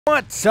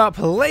What's up,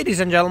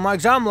 ladies and gentlemen?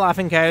 I'm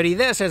Laughing Coyote.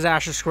 This is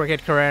Ashes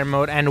Cricket Career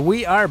Mode, and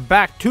we are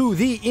back to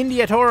the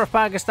India Tour of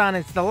Pakistan.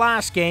 It's the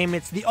last game.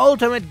 It's the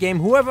ultimate game.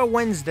 Whoever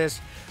wins this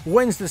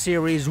wins the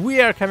series.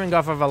 We are coming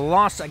off of a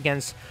loss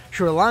against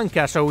Sri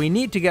Lanka, so we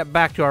need to get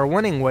back to our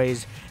winning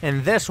ways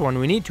in this one.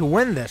 We need to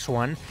win this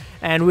one,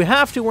 and we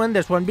have to win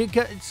this one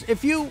because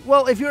if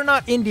you're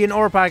not Indian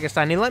or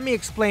Pakistani, let me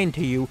explain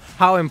to you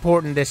how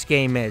important this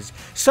game is.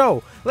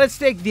 So, let's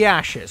take the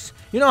Ashes.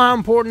 You know how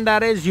important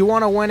that is? You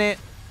want to win it.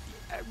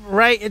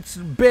 Right, it's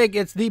big.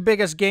 It's the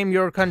biggest game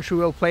your country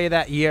will play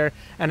that year,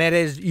 and it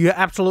is. You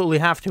absolutely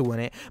have to win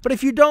it. But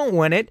if you don't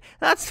win it,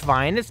 that's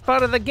fine. It's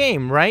part of the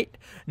game, right?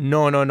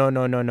 No.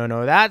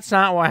 That's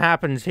not what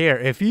happens here.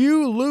 If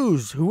you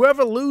lose,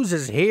 whoever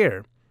loses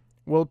here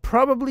will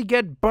probably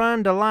get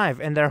burned alive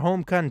in their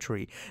home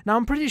country. Now,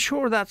 I'm pretty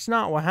sure that's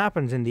not what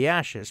happens in the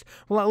Ashes.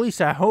 Well, at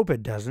least I hope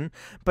it doesn't.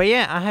 But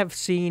yeah, I have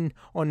seen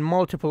on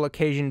multiple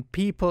occasions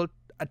people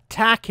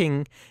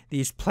attacking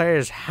these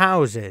players'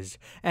 houses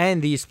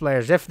and these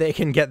players if they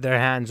can get their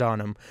hands on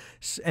them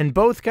in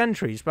both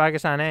countries,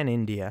 Pakistan and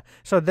India.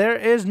 So there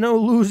is no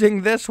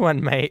losing this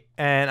one, mate.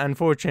 And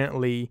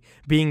unfortunately,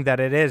 being that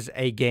it is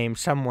a game,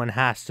 someone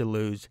has to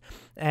lose.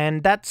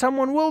 And that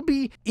someone will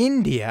be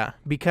India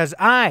because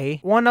I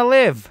want to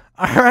live,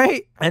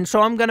 alright? And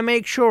so I'm going to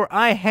make sure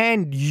I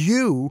hand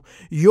you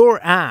your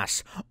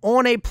ass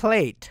on a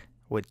plate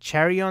with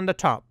cherry on the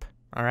top.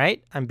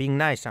 Alright, I'm being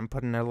nice. I'm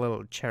putting a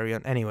little cherry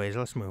on. Anyways,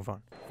 let's move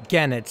on.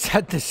 Again, it's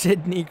at the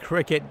Sydney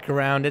Cricket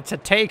Ground. It's a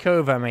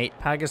takeover, mate.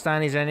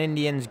 Pakistanis and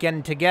Indians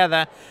getting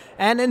together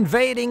and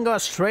invading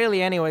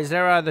Australia. Anyways,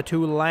 there are the two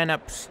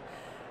lineups.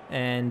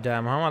 And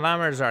Mohammad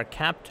Amir is our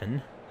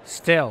captain.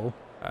 Still,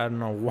 I don't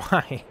know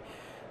why.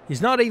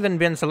 He's not even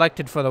been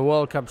selected for the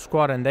World Cup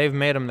squad, and they've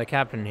made him the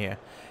captain here.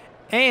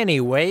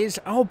 Anyways,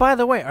 oh, by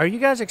the way, are you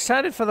guys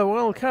excited for the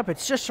World Cup?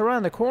 It's just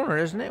around the corner,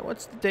 isn't it?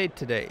 What's the date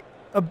today?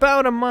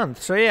 About a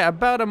month. So yeah,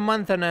 about a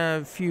month and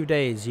a few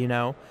days, you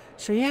know.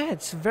 So yeah,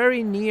 it's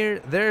very near.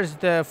 There's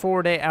the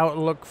 4-day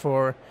outlook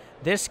for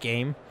this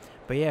game.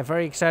 But yeah,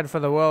 very excited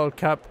for the World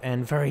Cup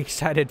and very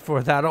excited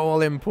for that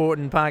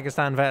all-important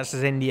Pakistan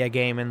versus India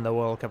game in the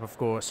World Cup, of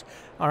course.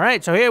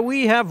 Alright, so here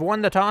we have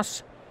won the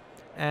toss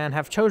and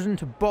have chosen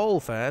to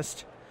bowl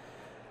first.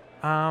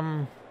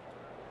 Alright,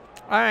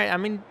 I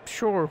mean,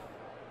 sure.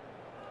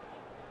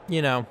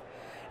 You know,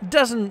 it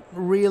doesn't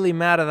really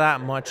matter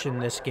that much in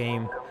this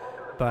game.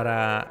 But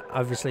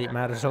obviously it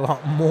matters a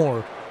lot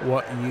more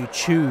what you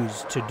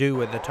choose to do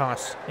with the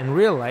toss in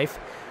real life.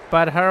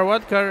 But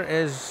Harawatकर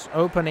is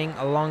opening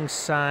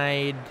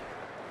alongside...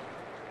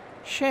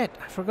 Shit,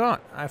 I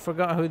forgot. I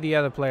forgot who the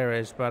other player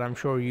is, but I'm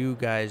sure you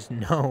guys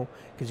know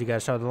because you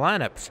guys saw the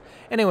lineups.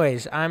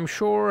 Anyways, I'm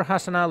sure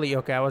Hassan Ali...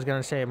 Okay, I was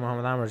going to say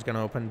Mohammad Amir is going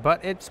to open,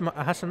 but it's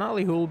Hassan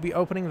Ali who will be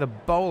opening the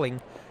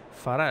bowling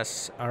for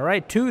us.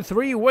 Alright,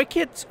 2-3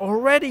 wickets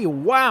already.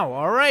 Wow,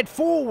 alright,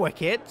 4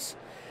 wickets.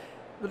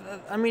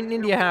 I mean,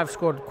 India have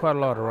scored quite a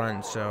lot of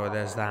runs, so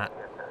there's that.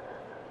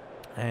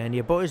 And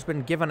your boy's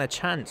been given a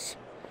chance.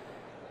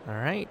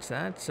 Alright, so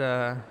that's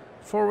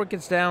 4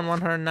 wickets down,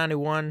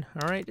 191.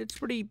 Alright, it's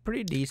pretty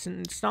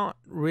decent. It's not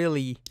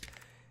really...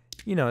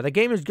 You know, the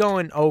game is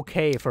going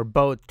okay for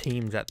both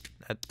teams at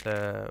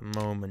the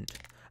moment.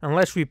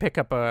 Unless we pick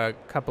up a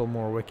couple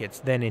more wickets,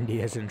 then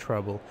India's in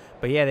trouble.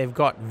 But yeah, they've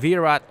got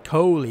Virat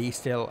Kohli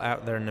still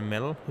out there in the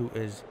middle, who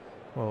is...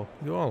 Well,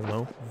 you all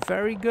know,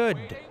 very good.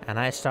 And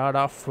I start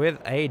off with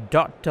a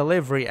dot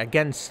delivery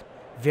against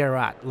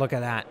Virat. Look at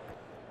that.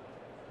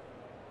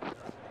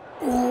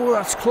 Ooh,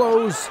 that's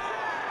close.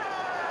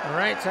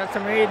 Alright, so that's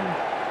a maiden.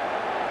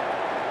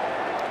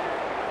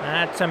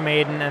 That's a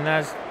maiden, and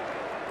there's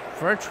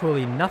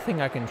virtually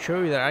nothing I can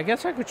show you there. I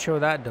guess I could show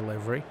that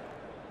delivery.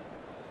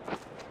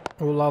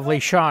 Oh, lovely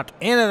shot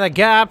into the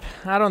gap.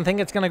 I don't think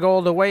it's going to go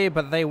all the way,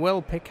 but they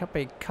will pick up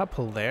a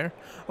couple there.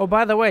 Oh,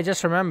 by the way, I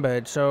just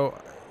remembered, so...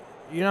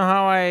 You know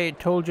how I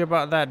told you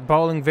about that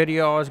bowling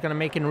video I was going to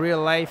make in real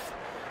life?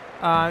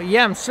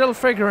 Yeah, I'm still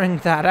figuring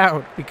that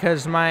out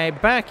because my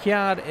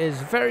backyard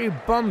is very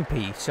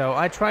bumpy. So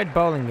I tried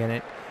bowling in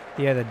it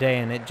the other day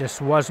and it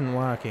just wasn't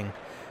working.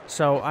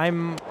 So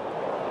I'm...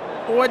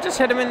 Oh, I just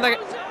hit him in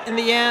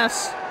the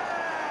ass.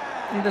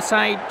 In the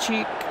side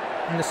cheek.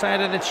 In the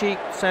side of the cheek.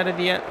 Side of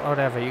the...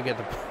 Whatever, you get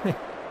the point.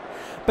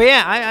 But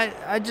yeah,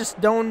 I just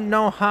don't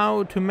know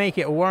how to make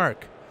it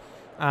work.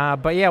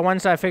 But yeah,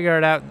 once I figure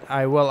it out,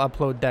 I will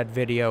upload that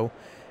video.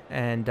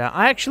 And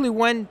I actually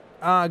went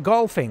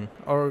golfing,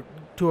 or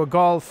to a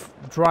golf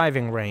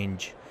driving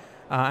range.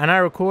 And I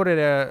recorded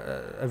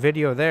a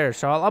video there.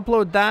 So I'll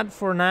upload that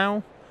for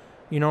now.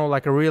 You know,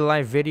 like a real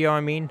life video, I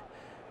mean.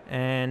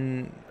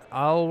 And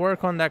I'll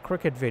work on that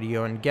cricket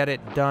video and get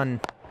it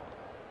done.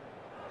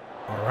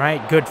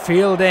 Alright, good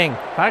fielding.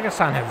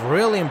 Pakistan have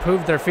really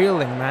improved their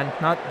fielding, man.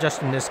 Not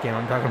just in this game,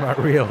 I'm talking about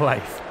real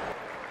life.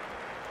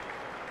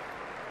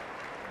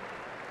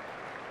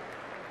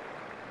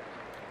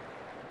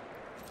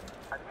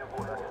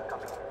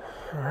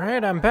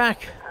 Alright, I'm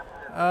back.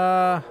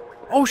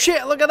 Oh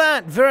shit, look at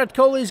that! Virat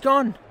Kohli's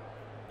gone.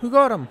 Who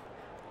got him?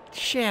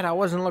 Shit, I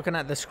wasn't looking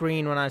at the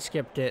screen when I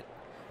skipped it.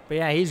 But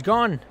yeah, he's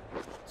gone.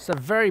 It's a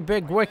very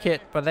big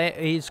wicket, but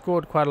he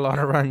scored quite a lot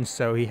of runs,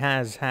 so he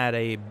has had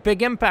a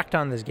big impact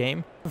on this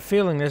game. I have a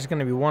feeling this is going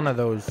to be one of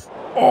those.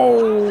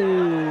 Oh,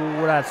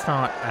 that's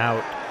not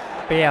out.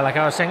 But yeah, like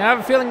I was saying, I have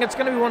a feeling it's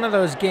going to be one of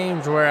those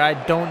games where I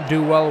don't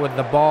do well with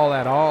the ball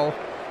at all.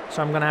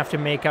 So I'm going to have to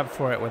make up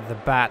for it with the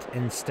bat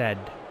instead.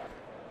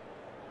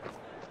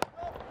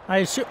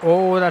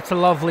 Oh, that's a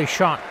lovely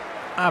shot.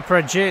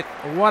 Aprajit,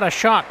 what a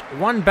shot.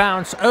 One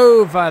bounce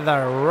over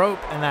the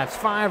rope, and that's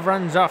 5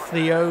 runs off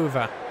the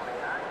over.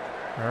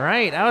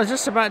 Alright, I was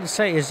just about to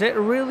say, is it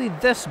really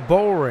this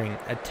boring,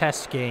 a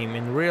test game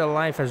in real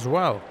life as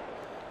well?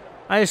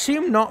 I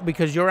assume not,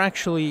 because you're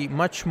actually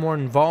much more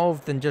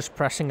involved than just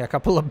pressing a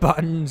couple of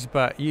buttons,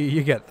 but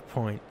you get the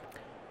point.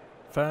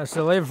 First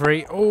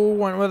delivery. Oh,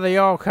 went with the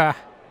Yorker.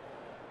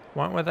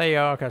 Went with the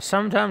Yorker.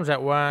 Sometimes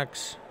it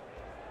works.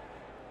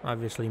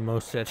 Obviously,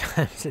 most of the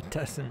times it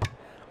doesn't.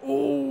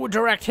 Oh,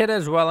 direct hit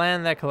as well,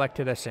 and they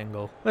collected a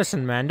single.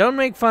 Listen, man, don't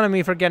make fun of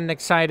me for getting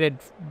excited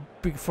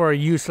for a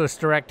useless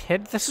direct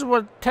hit. This is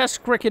what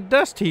Test cricket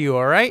does to you,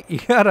 alright? You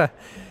gotta...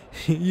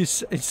 You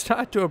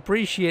start to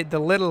appreciate the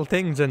little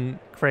things in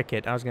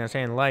cricket. I was gonna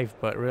say in life,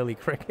 but really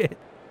cricket.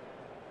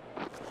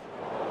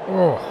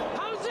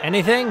 Oh.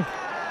 Anything?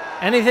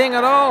 Anything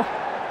at all?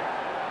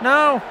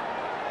 No?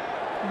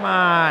 Come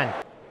on.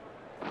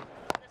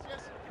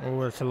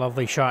 Oh, it's a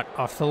lovely shot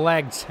off the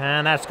legs.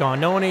 And that's gone.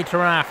 No need to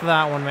run after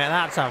that one, mate.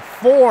 That's a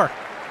 4.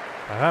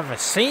 I've ever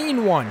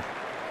seen one.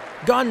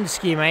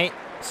 Gunski, mate.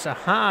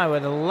 Sahar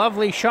with a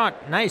lovely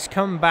shot. Nice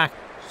comeback.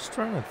 Just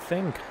trying to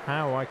think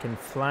how I can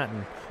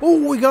flatten.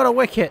 Oh, we got a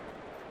wicket.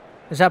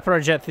 Is that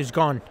Parajeth who's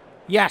gone?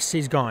 Yes,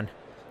 he's gone.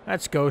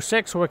 Let's go.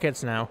 6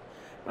 wickets now.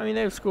 I mean,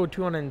 they've scored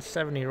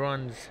 270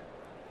 runs.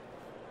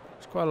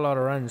 It's quite a lot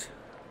of runs.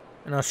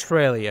 In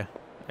Australia,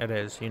 it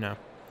is, you know.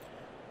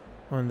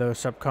 On those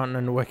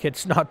subcontinent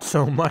wickets, not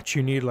so much.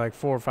 You need like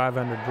 400 or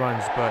 500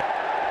 runs, but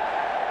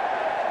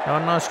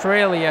on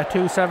Australia,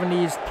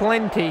 270 is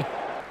plenty.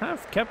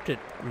 I've kept it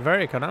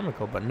very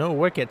economical, but no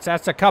wickets.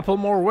 That's a couple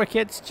more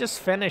wickets. Just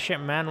finish it,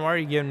 man. Why are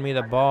you giving me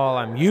the ball?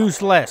 I'm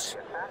useless.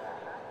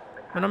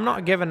 And I'm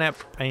not giving up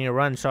any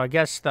runs, so I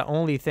guess the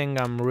only thing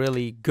I'm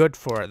really good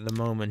for at the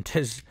moment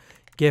is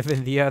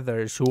giving the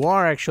others who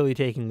are actually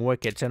taking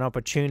wickets an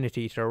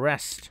opportunity to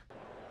rest.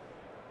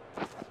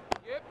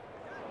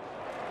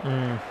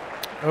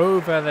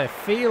 Over the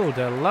field,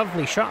 a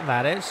lovely shot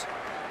that is.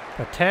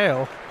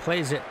 Patel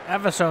plays it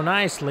ever so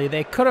nicely.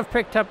 They could have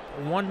picked up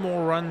one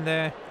more run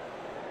there,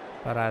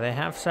 but they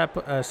have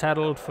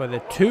settled for the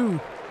 2.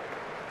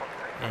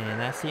 And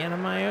that's the end of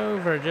my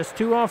over. Just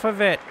 2 off of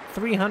it.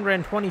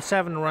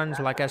 327 runs,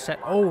 like I said.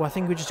 Oh, I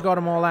think we just got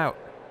them all out.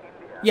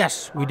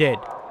 Yes, we did.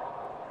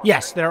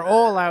 Yes, they're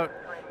all out.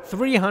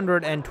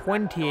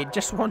 328.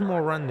 Just one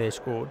more run they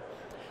scored.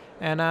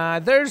 And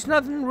there's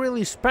nothing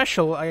really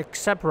special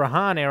except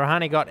Rahane.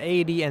 Rahane got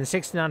 80 and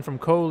 69 from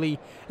Kohli.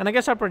 And I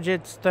guess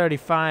Aprajit's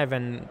 35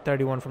 and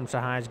 31 from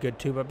Sahai is good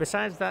too. But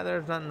besides that,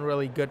 there's nothing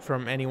really good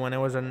from anyone. It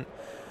was an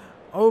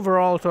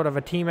overall sort of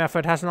a team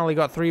effort. Hassan Ali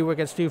got 3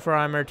 wickets, 2 for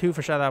Amer, 2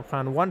 for Shadab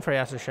Khan, 1 for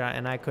Yasir Shah.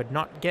 And I could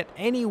not get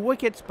any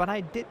wickets, but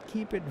I did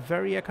keep it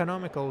very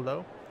economical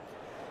though.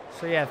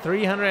 So yeah,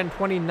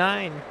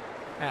 329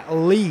 at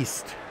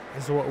least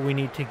is what we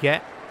need to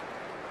get.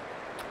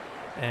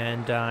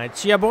 And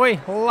it's your boy,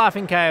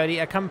 Laughing Coyote,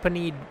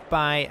 accompanied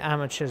by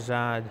Ahmed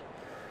Shahzad,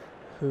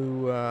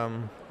 who,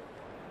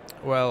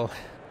 well,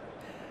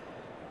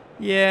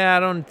 yeah, I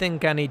don't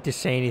think I need to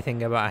say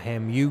anything about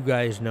him. You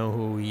guys know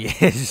who he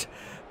is.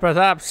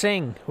 Pratap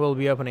Singh will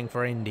be opening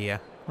for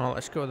India. Well,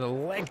 let's go to the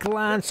leg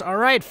glance. All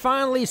right,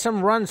 finally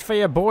some runs for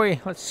your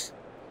boy. Let's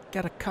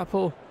get a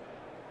couple.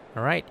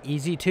 All right,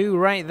 easy 2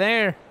 right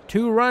there.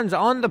 2 runs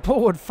on the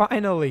board,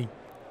 finally.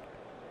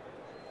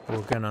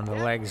 Again on the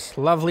legs.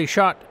 Lovely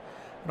shot.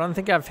 I don't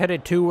think I've hit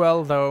it too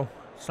well, though.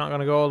 It's not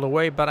going to go all the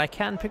way, but I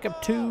can pick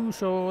up 2,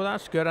 so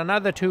that's good.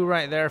 Another 2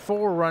 right there.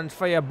 4 runs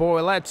for your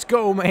boy. Let's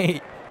go,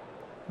 mate.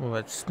 Well,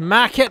 let's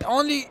smack it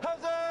on the...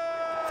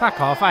 Fuck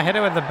off. I hit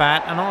it with the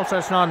bat, and also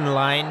it's not in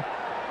line.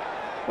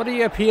 What are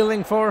you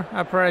appealing for,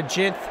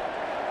 Aparajit?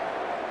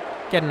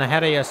 Getting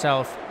ahead of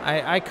yourself.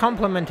 I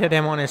complimented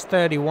him on his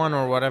 31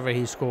 or whatever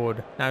he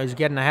scored. Now he's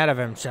getting ahead of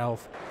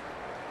himself.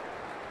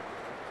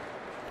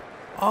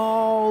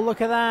 Oh,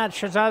 look at that.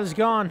 Shahzad is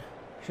gone.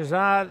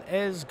 Shahzad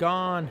is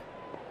gone.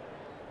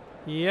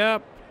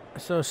 Yep.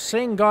 So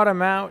Singh got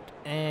him out,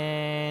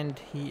 and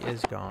he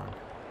is gone.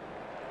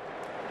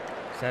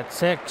 Is that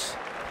 6?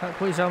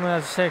 Please tell me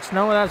that's 6.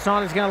 No, that's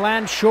not. It's going to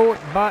land short,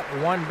 but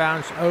 1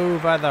 bounce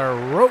over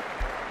the rope.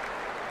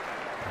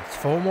 That's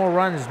 4 more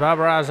runs.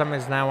 Babar Azam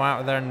is now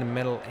out there in the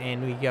middle,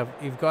 and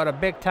we've got a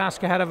big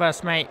task ahead of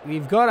us, mate.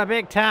 We've got a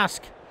big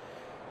task.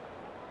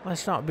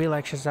 Let's not be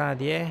like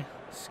Shahzad, yeah?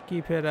 Let's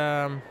keep it,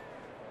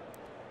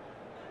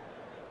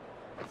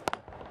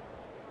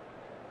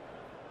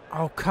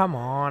 Oh, come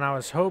on. I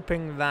was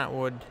hoping that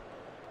would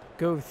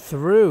go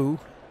through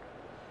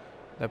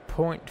the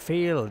point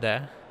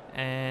fielder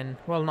and,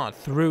 well, not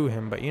through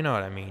him, but you know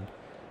what I mean.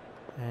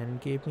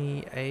 and give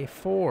me a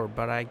 4,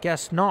 but I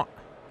guess not.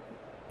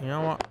 You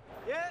know what?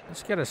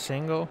 Let's get a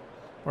single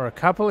or a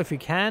couple if you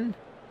can.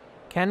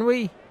 Can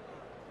we?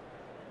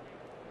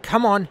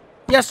 Come on.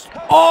 Yes.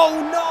 Oh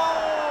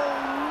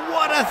no!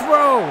 What a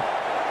throw!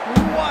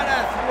 What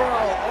a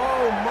throw!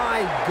 Oh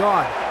my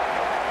God.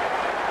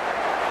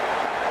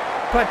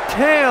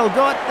 Patel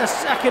got the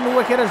second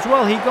wicket as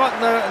well. He got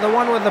the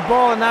one with the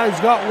ball, and now he's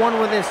got one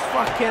with his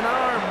fucking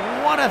arm.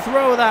 What a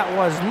throw that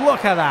was.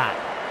 Look at that.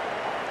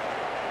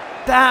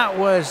 That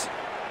was...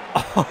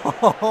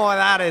 Oh,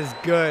 that is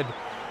good.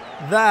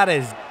 That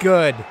is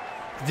good.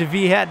 If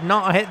he had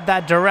not hit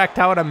that direct,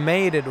 I would have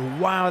made it.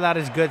 Wow, that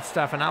is good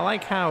stuff. And I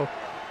like how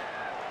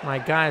my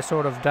guy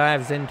sort of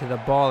dives into the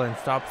ball and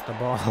stops the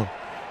ball.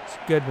 It's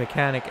good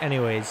mechanic.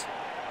 Anyways.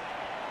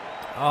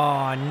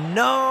 Oh,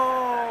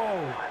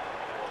 no!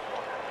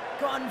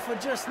 Gone for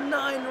just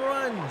 9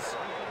 runs.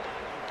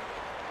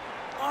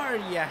 Are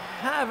you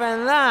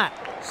having that?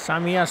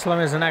 Sami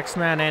Aslam is the next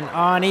man in.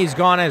 Oh, and he's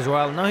gone as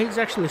well. No, he's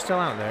actually still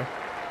out there.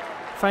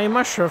 Fahim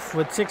Ashraf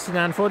with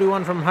 69,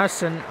 41 from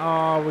Hassan.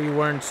 Oh, we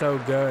weren't so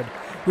good.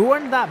 We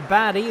weren't that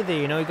bad either,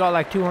 you know. We got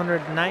like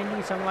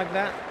 290, something like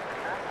that.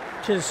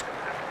 Which is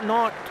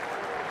not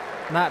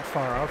that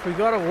far off. We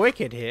got a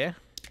wicket here,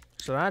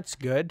 so that's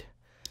good.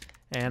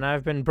 And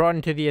I've been brought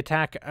into the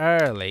attack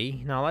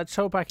early. Now let's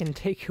hope I can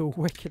take a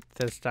wicket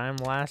this time.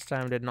 Last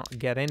time did not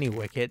get any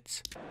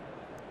wickets.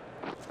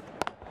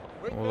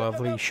 Oh,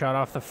 lovely shot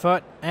off the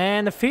foot.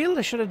 And the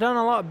fielder should have done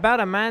a lot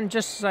better, man.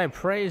 Just as I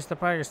praised the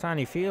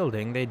Pakistani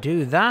fielding, they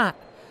do that.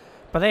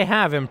 But they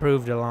have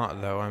improved a lot,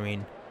 though. I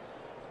mean,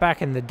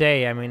 back in the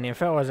day, I mean,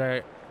 if it was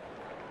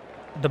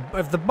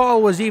if the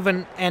ball was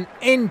even an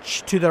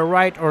inch to the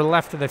right or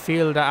left of the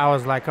fielder, I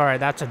was like, all right,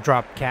 that's a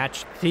drop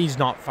catch. He's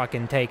not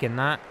fucking taking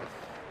that.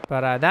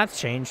 But that's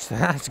changed, so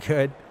that's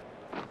good.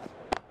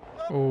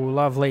 Oh,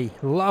 lovely,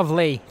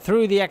 lovely.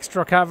 Through the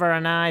extra cover,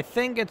 and I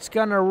think it's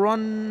gonna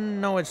run...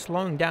 No, it's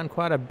slowing down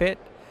quite a bit.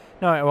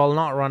 No, it will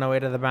not run away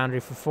to the boundary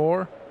for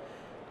 4.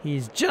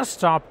 He's just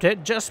stopped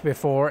it just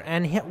before,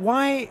 and hit...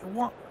 Why?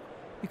 What?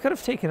 You could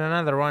have taken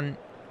another run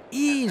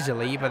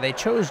easily, but they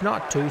chose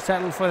not to.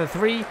 Settled for the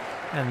 3,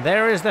 and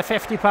there is the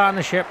 50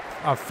 partnership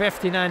of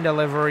 59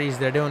 deliveries.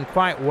 They're doing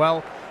quite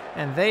well,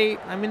 and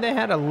I mean, they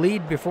had a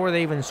lead before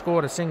they even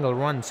scored a single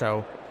run,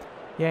 so...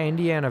 Yeah,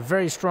 India in a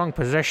very strong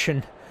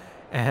position.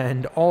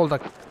 And all the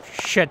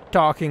shit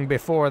talking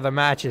before the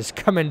match is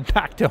coming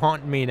back to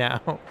haunt me now.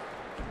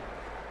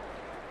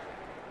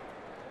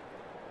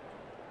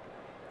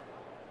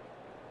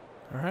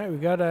 Alright, we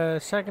got a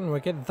second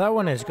wicket. That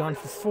one has gone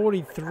for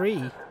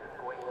 43.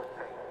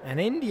 And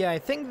India, I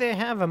think they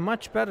have a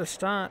much better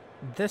start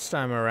this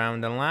time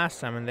around than last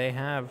time. And they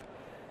have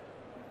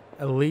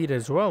a lead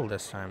as well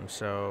this time.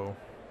 So,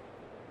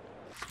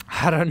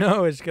 I don't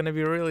know. It's going to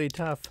be really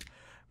tough.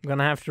 I'm going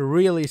to have to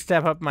really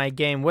step up my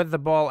game with the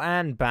ball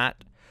and bat.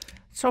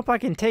 Let's hope I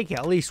can take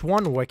at least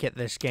 1 wicket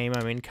this game.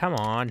 I mean, come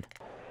on.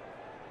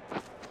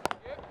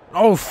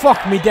 Oh,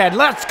 fuck me dead.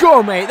 Let's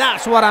go, mate.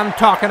 That's what I'm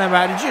talking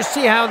about. Did you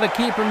see how the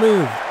keeper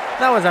moved?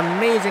 That was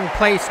amazing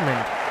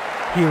placement.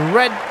 He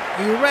read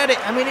it.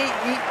 I mean,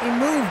 he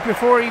moved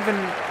before he even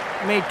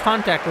made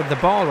contact with the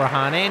ball,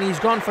 Rahane, and he's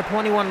gone for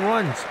 21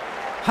 runs.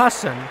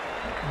 Hassan,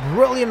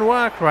 brilliant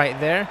work right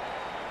there.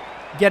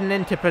 Getting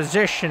into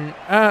position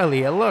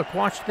earlier. Look,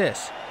 watch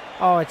this.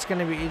 Oh, it's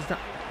gonna be...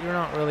 You're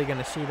not really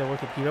gonna see the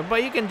wicketkeeper,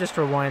 but you can just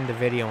rewind the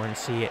video and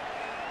see it.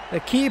 The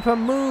keeper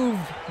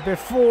moved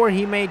before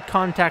he made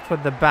contact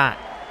with the bat.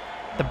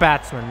 The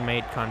batsman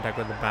made contact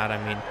with the bat,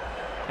 I mean.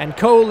 And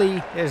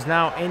Kohli is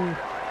now in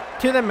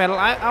to the middle.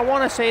 I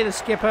want to say the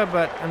skipper,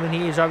 but I mean,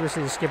 he is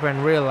obviously the skipper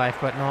in real life,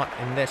 but not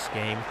in this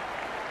game.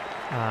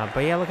 But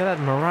yeah, look at that.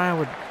 Mariah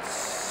with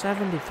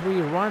 73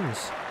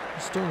 runs.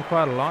 He's doing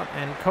quite a lot,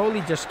 and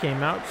Kohli just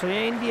came out, so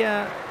yeah,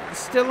 India is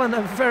still in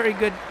a very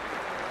good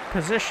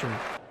position.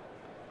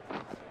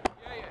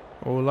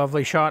 Oh,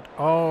 lovely shot.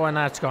 Oh, and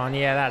that's gone.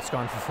 Yeah, that's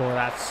gone for 4.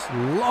 That's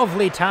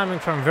lovely timing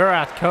from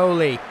Virat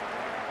Kohli.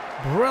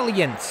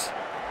 Brilliant.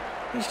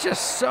 He's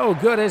just so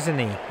good, isn't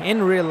he?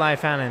 In real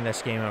life and in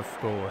this game, of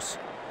course.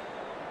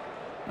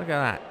 Look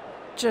at that.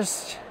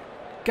 Just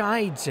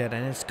guides it,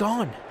 and it's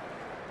gone.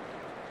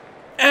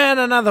 And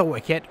another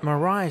wicket.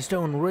 Mariah's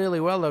doing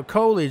really well, though.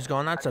 Kohli's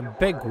gone. That's a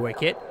big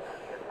wicket.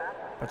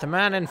 But the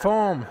man in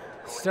form,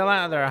 still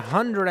out there.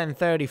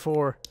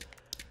 134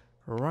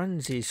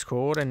 runs he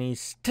scored, and he's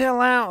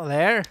still out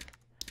there.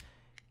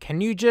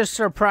 Can you just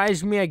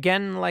surprise me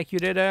again like you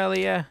did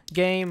earlier,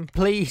 game,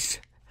 please?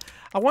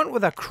 I went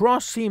with a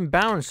cross-seam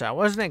bounce. I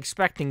wasn't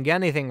expecting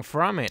anything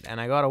from it,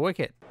 and I got a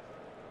wicket.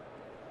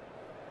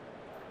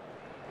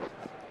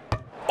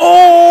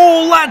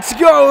 Oh, let's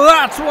go!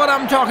 That's what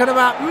I'm talking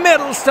about.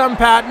 Middle stump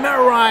out.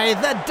 Mariah,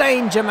 the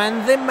danger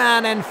man, the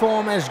man in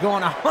form, has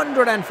gone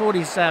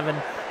 147.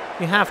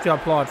 You have to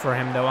applaud for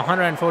him, though.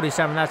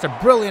 147, that's a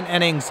brilliant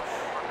innings.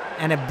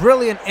 And a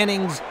brilliant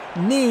innings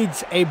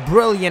needs a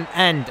brilliant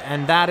end.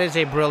 And that is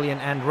a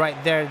brilliant end right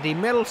there. The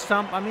middle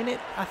stump, I mean,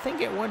 I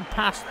think it went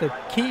past the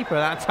keeper.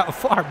 That's how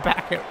far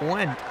back it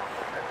went.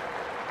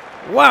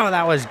 Wow,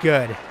 that was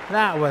good.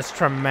 That was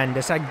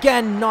tremendous.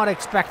 Again, not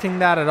expecting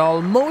that at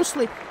all.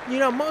 Mostly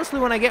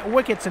when I get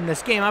wickets in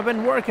this game, I've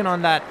been working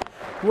on that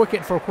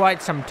wicket for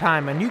quite some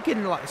time, and you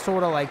can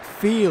sort of like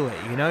feel it,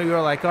 you know?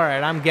 You're like, all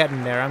right, I'm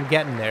getting there, I'm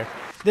getting there.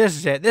 This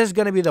is it. This is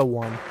going to be the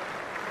one.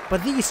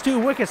 But these 2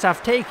 wickets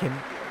I've taken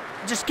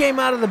just came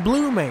out of the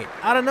blue, mate.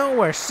 Out of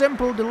nowhere.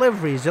 Simple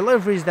deliveries.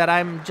 Deliveries that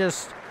I'm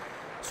just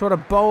sort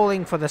of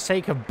bowling for the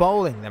sake of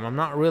bowling them. I'm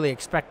not really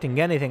expecting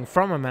anything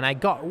from them, and I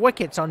got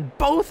wickets on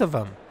both of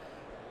them.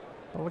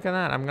 But look at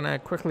that. I'm going to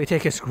quickly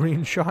take a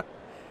screenshot,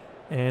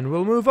 and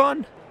we'll move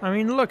on. I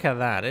mean, look at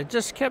that. It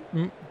just kept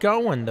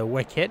going, the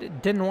wicket.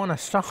 It didn't want to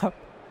stop.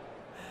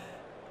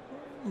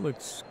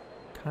 Looks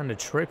kind of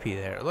trippy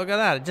there. Look at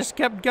that. It just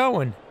kept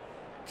going.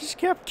 Just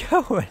kept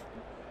going.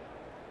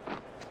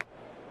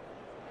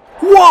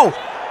 Whoa!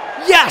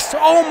 Yes!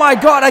 Oh my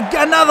god,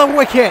 another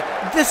wicket!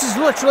 This is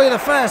literally the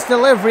first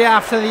delivery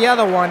after the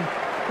other one.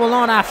 Well,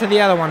 not after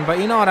the other one, but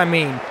you know what I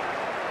mean.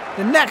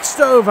 The next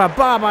over,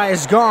 Baba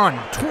is gone.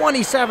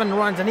 27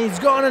 runs, and he's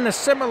gone in a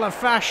similar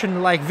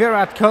fashion like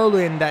Virat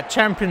Kohli in that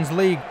Champions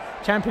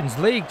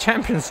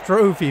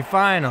Trophy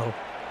final.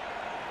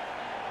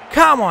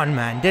 Come on,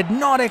 man. Did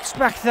not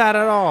expect that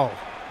at all.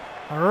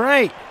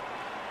 Alright.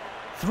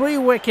 3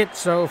 wickets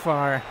so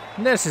far.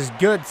 This is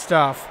good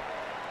stuff.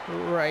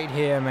 Right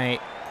here,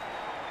 mate.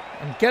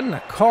 I'm getting a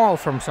call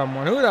from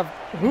someone.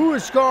 Who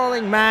is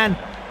calling, man?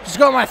 Just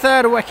got my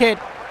 3rd wicket.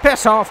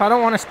 Piss off. I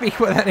don't want to speak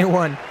with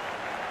anyone.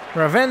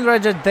 Ravindra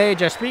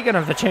Jadeja, speaking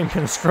of the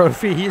Champions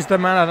Trophy, he's the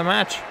man of the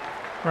match.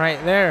 Right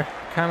there.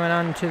 Coming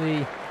on to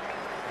the...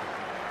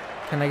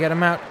 Can I get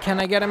him out? Can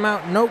I get him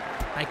out? Nope.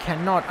 I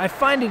cannot. I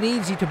find it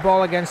easy to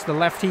bowl against the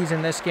lefties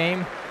in this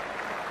game.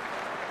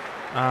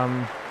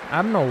 I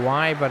don't know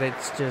why, but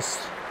it's just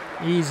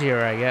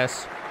easier, I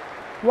guess.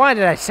 Why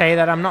did I say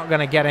that? I'm not going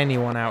to get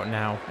anyone out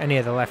now. Any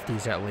of the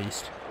lefties, at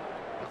least.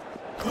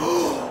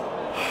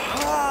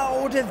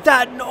 How did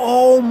that...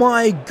 Oh,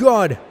 my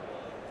God.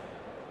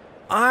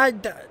 I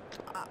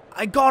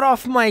got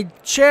off my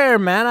chair,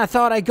 man. I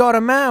thought I got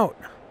him out.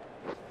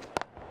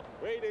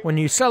 When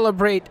you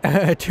celebrate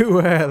too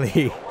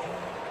early.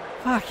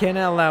 Fucking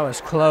hell, that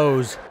was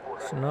close.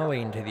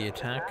 Snelly into the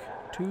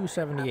attack.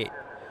 278.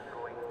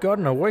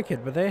 Gotten a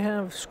wicket, but they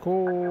have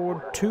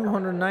scored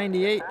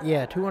 298.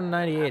 Yeah,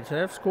 298. So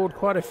they've scored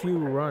quite a few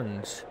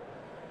runs.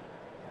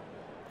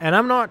 And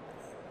I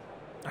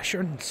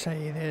shouldn't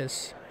say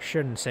this.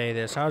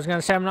 I was going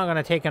to say I'm not going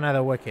to take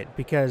another wicket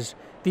because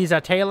these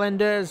are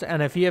tailenders,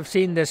 and if you have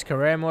seen this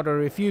career mode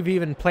or if you've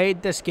even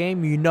played this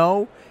game, you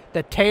know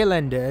that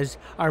tailenders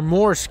are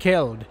more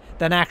skilled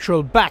than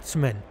actual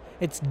batsmen.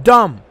 It's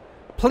dumb.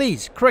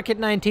 Please, Cricket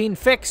 19,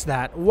 fix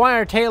that. Why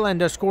are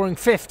tailenders scoring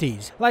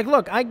 50s? Like,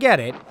 look, I get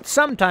it.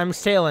 Sometimes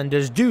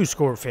tailenders do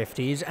score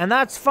 50s, and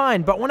that's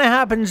fine. But when it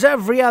happens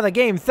every other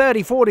game,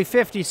 30, 40,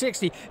 50,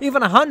 60,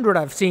 even 100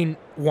 I've seen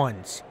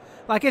once.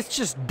 Like, it's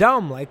just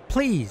dumb. Like,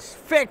 please,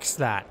 fix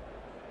that.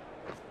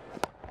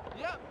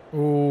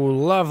 Ooh,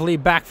 lovely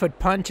back foot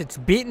punch. It's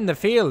beaten the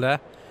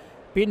fielder.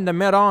 Beaten the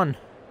mid-on.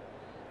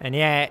 And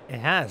yeah, it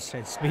has.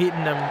 It's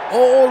beaten them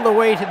all the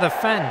way to the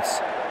fence.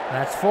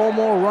 That's 4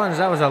 more runs.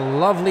 That was a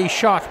lovely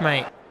shot,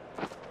 mate.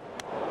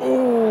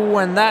 Ooh,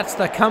 and that's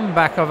the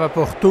comeback of a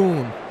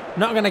Portun.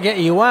 Not going to get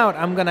you out.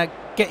 I'm going to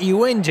get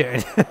you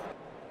injured.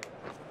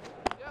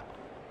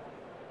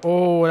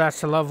 Oh,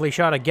 that's a lovely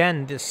shot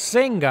again. This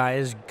Singh guy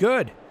is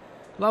good.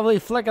 Lovely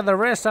flick of the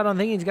wrist. I don't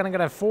think he's going to get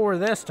a 4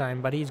 this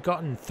time, but he's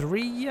gotten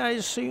 3, I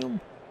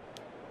assume.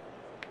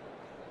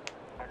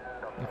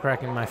 I'm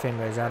cracking my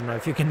fingers. I don't know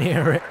if you can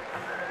hear it.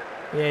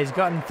 Yeah, he's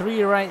gotten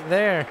 3 right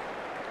there.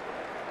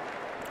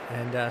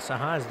 And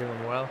Saha's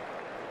doing well.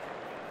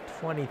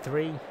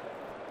 23.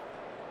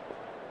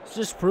 It's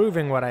just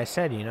proving what I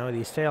said, you know.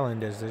 These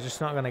tailenders, they're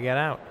just not going to get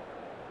out.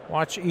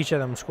 Watch each of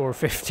them score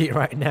 50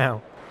 right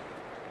now.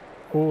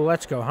 Oh,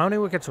 let's go. How many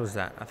wickets was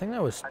that? I think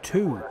that was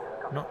 2.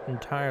 Not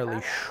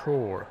entirely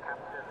sure.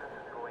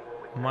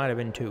 Might have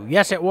been 2.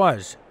 Yes, it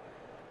was.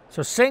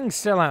 So Singh's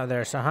still out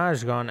there.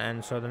 Sahar's gone.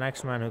 And so the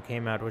next man who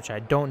came out, which I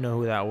don't know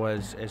who that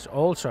was, is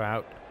also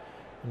out.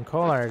 And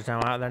Kolar is now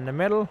out there in the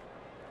middle.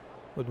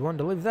 With 1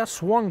 to leave. That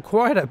swung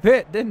quite a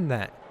bit, didn't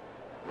that?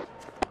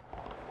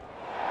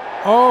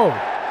 Oh,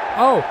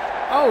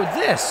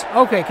 this.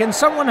 Okay, can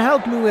someone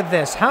help me with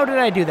this? How did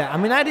I do that? I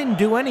mean, I didn't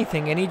do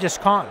anything and he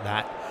just caught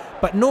that.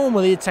 But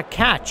normally it's a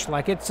catch.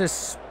 Like, it's a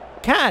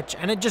catch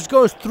and it just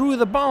goes through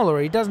the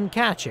bowler. He doesn't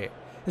catch it.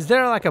 Is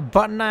there like a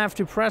button I have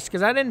to press?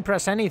 Because I didn't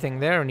press anything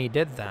there and he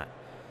did that.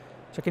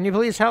 So can you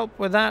please help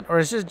with that? Or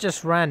is this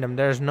just random?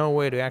 There's no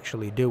way to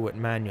actually do it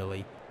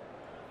manually.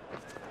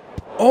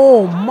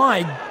 Oh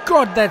my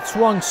god, that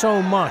swung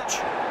so much.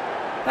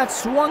 That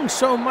swung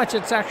so much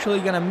it's actually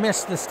going to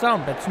miss the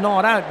stump. It's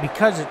not out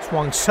because it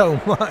swung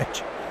so much.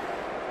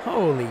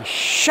 Holy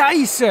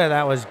scheisse,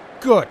 that was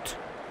good.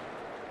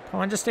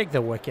 Come on, just take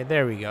the wicket.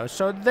 There we go.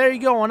 So there you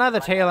go,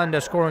 another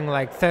tailender scoring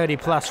like 30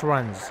 plus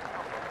runs.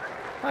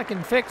 I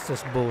can fix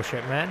this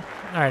bullshit, man.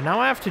 Alright, now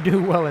I have to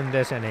do well in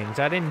this innings.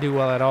 I didn't do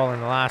well at all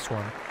in the last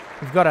one.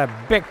 We've got a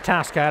big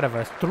task ahead of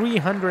us.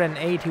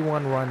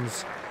 381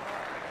 runs.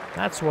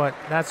 That's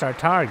our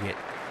target.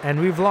 And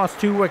we've lost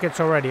 2 wickets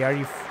already. Are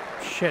you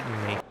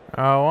shitting me?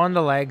 Oh, on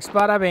the legs.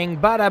 Bada bing,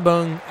 bada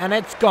boom. And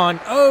it's gone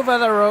over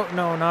the road.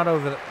 No, not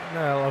over the...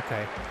 Well,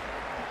 okay.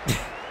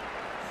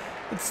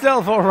 It's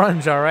still 4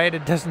 runs, alright?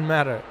 It doesn't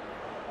matter.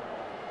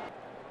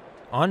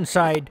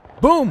 Onside.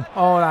 Boom!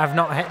 Oh, I've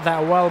not hit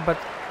that well, but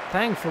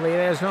thankfully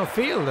there's no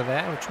field of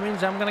that, which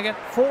means I'm going to get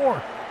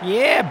 4.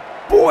 Yeah,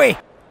 boy!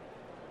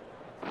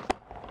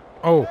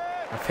 Oh,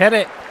 I've hit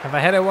it. Have I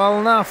hit it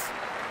well enough?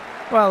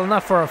 Well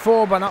enough for a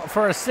 4, but not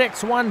for a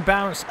 6. 1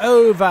 bounce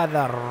over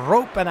the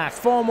rope, and that's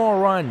 4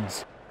 more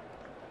runs.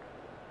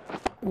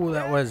 Ooh,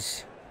 that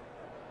wasn't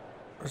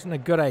a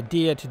good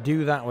idea to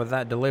do that with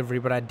that delivery,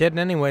 but I did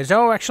anyways.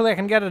 Oh, actually, I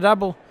can get a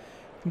double.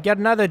 Get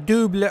another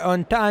double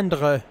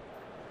entendre.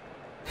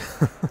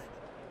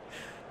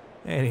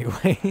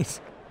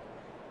 Anyways.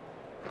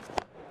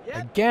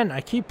 Again,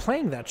 I keep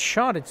playing that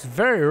shot. It's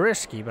very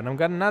risky, but I'm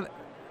got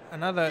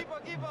another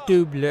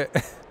double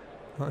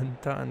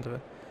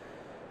entendre.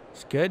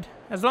 It's good.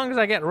 As long as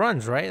I get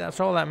runs, right? That's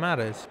all that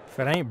matters. If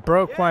it ain't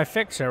broke, why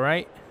fix it,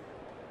 right?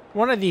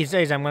 One of these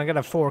days, I'm going to get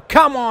a 4.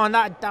 Come on!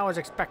 I was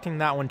expecting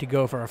that one to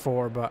go for a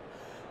 4, but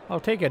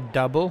I'll take a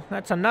double.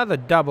 That's another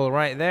double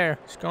right there.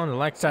 It's going to the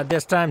left side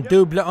this time.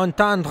 Double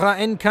entendre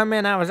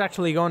incoming. I was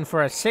actually going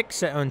for a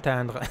 6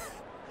 entendre.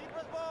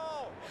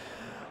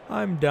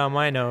 I'm dumb,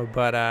 I know,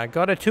 but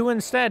got a 2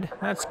 instead.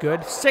 That's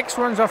good. 6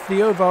 runs off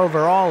the over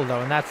overall,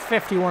 though, and that's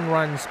 51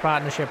 runs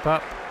partnership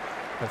up.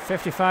 With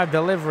 55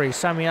 deliveries,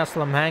 Sami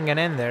Aslam hanging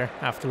in there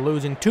after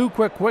losing 2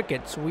 quick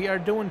wickets. We are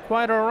doing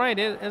quite alright,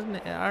 isn't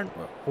it?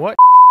 What?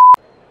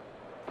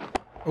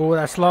 Oh,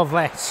 that's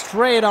lovely.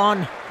 Straight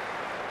on.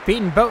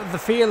 Beating both the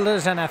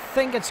fielders, and I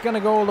think it's going to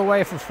go all the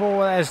way for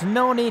 4. There's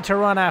no need to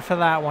run after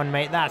that one,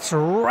 mate. That's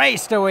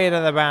raced away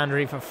to the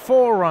boundary for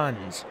 4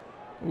 runs.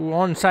 Ooh,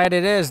 onside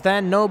it is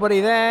then.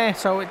 Nobody there,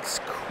 so it's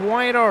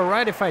quite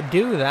alright if I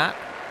do that.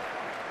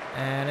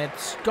 And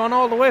it's gone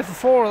all the way for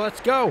 4.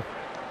 Let's go.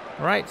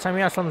 Right, Sami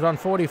Aslam's on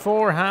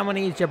 44. How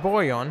many is your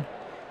boy on?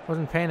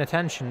 Wasn't paying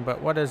attention,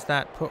 but what does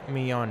that put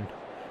me on?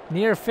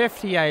 Near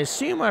 50. I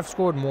assume I've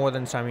scored more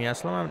than Sami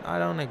Aslam. I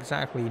don't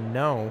exactly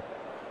know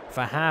if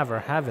I have or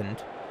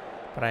haven't,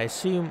 but I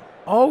assume...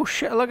 Oh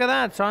shit, look at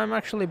that. So I'm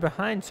actually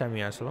behind Sami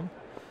Aslam.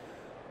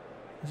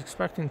 I was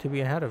expecting to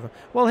be ahead of him.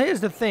 Well,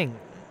 here's the thing.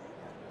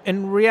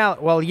 In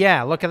reality... Well,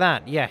 yeah, look at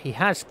that. Yeah, he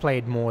has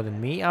played more than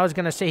me. I was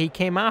going to say he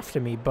came after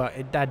me,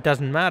 but that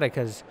doesn't matter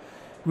because...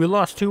 We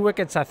lost 2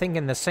 wickets, I think,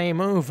 in the same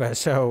over,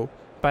 so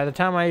by the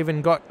time I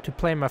even got to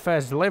play my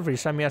first delivery,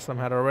 Sami Aslam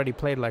had already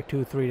played like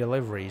 2-3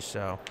 deliveries,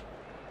 so...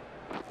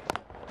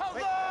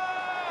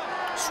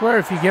 I swear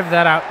if you give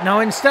that out...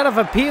 Now, instead of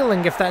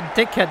appealing, if that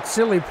dickhead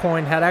silly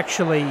point had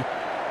actually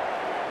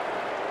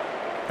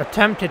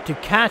attempted to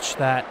catch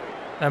that,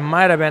 that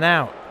might have been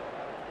out.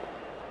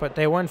 But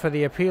they went for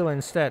the appeal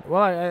instead.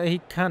 Well,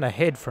 he kind of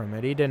hid from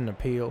it. He didn't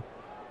appeal,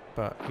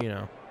 but, you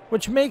know...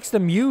 Which makes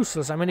them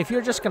useless. I mean, if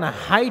you're just going to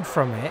hide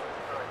from it,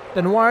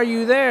 then why are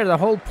you there? The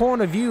whole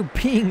point of you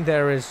being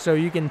there is so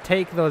you can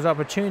take those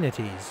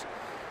opportunities.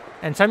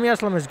 And Sami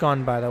Aslam is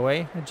gone, by the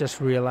way. I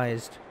just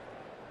realized.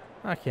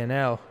 Fucking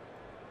hell.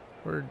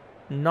 We're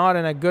not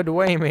in a good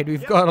way, mate.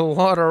 We've got a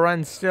lot of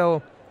runs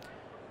still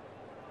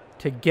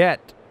to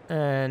get.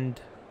 And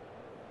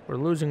we're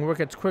losing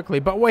wickets quickly.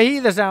 But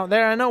Waheed is out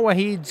there. I know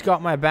Waheed's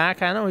got my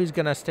back. I know he's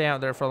going to stay out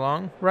there for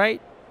long.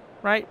 Right?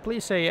 Right?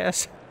 Please say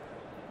yes.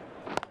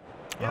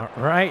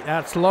 Alright,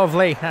 that's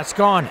lovely. That's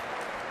gone.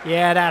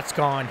 Yeah, that's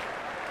gone.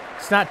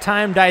 It's not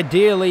timed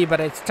ideally, but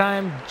it's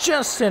timed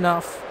just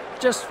enough.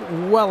 Just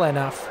well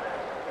enough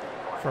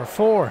for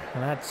 4.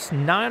 And that's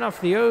 9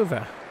 off the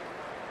over.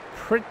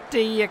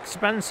 Pretty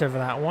expensive,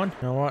 that one.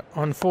 You know what?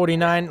 On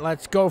 49,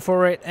 let's go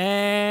for it.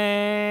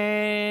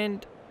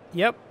 And...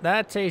 Yep,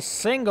 that's a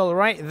single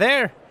right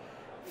there.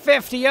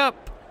 50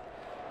 up.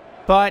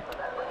 But...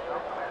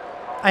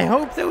 I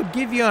hope they would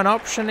give you an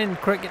option in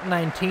Cricket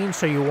 19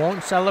 so you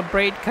won't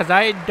celebrate, because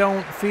I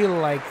don't feel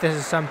like this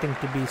is something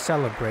to be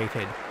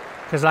celebrated.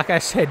 Because like I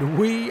said,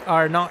 we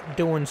are not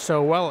doing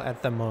so well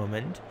at the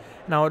moment,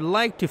 and I would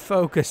like to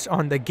focus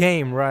on the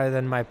game rather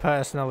than my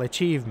personal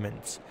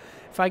achievements.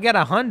 If I get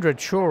 100,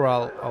 sure,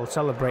 I'll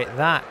celebrate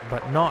that,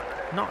 but not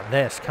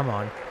this, come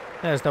on.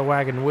 There's the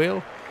wagon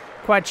wheel.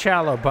 Quite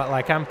shallow, but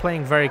like I'm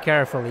playing very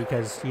carefully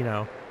because, you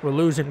know, we're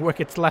losing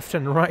wickets left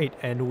and right,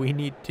 and we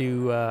need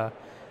to...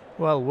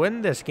 well,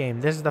 win this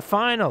game. This is the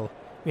final.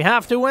 We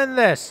have to win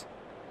this.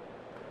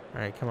 All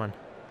right, come on.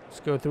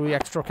 Let's go through the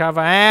extra cover.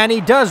 And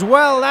he does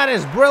well. That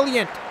is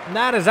brilliant.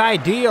 That is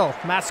ideal.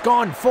 That's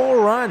gone 4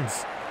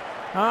 runs.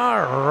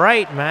 All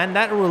right, man.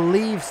 That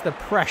relieves the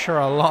pressure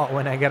a lot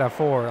when I get a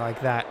 4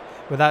 like that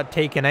without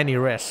taking any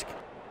risk.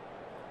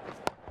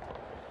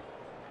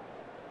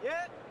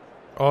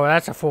 Oh,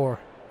 that's a 4.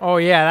 Oh,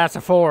 yeah, that's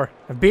a 4.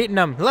 I've beaten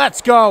him.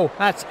 Let's go.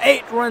 That's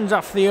 8 runs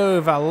off the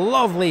over.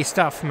 Lovely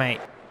stuff,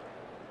 mate.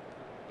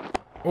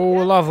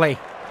 Oh, lovely.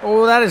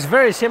 Oh, that is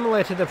very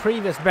similar to the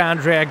previous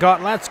boundary I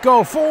got. Let's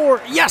go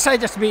for... Yes, I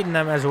just beaten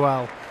them as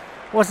well.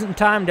 Wasn't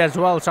timed as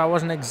well, so I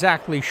wasn't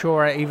exactly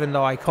sure, even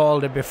though I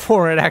called it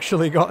before it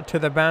actually got to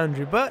the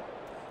boundary. But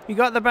you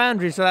got the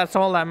boundary, so that's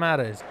all that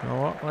matters. You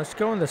know what? Let's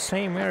go in the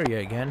same area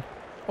again.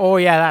 Oh,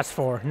 yeah, that's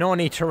 4. No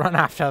need to run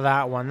after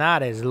that one.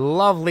 That is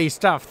lovely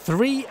stuff.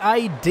 3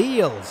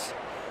 ideals.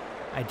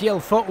 Ideal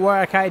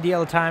footwork,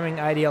 ideal timing,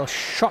 ideal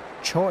shot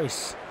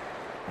choice.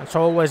 That's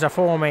always a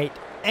 4, mate.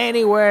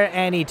 Anywhere,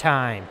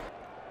 anytime.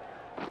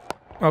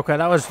 Okay,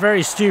 that was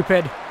very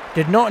stupid.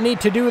 Did not need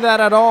to do that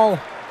at all.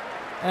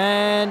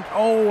 And,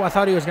 oh, I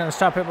thought he was going to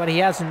stop it, but he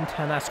hasn't.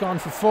 And that's gone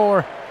for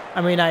 4.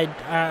 I mean, I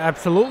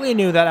absolutely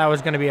knew that I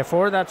was going to be a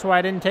 4. That's why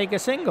I didn't take a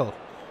single.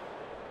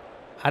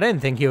 I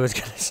didn't think he was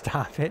going to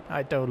stop it.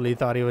 I totally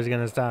thought he was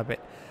going to stop it.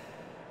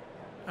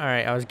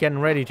 Alright, I was getting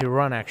ready to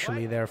run,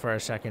 actually, there for a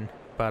second.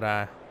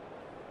 But,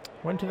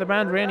 went to the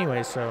boundary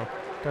anyway, so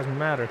it doesn't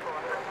matter.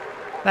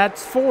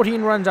 That's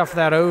 14 runs off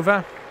that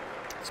over.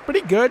 It's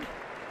pretty good,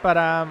 but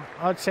I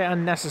would say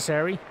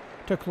unnecessary.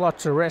 Took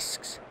lots of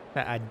risks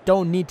that I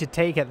don't need to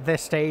take at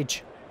this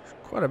stage.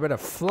 Quite a bit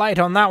of flight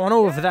on that one.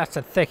 Oh, that's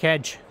a thick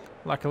edge.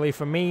 Luckily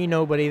for me,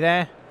 nobody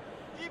there.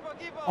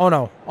 Oh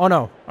no, oh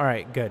no.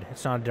 Alright, good.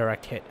 It's not a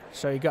direct hit.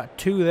 So you got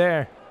 2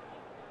 there.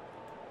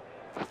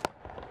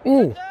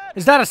 Ooh,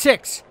 is that a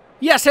 6?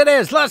 Yes, it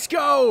is. Let's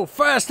go.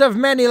 First of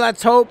many,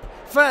 let's hope.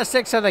 First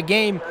 6 of the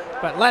game,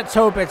 but let's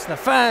hope it's the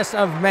first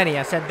of many.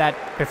 I said that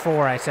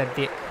before. I said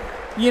the...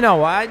 You know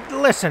what?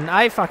 Listen,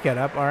 I fuck it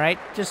up, alright?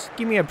 Just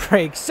give me a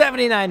break.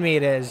 79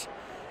 meters.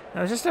 It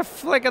was just a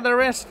flick of the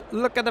wrist.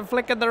 Look at the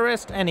flick of the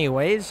wrist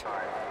anyways.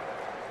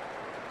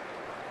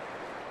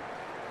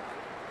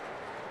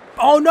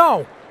 Oh,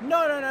 no!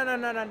 No, no, no, no,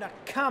 no, no, no.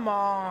 Come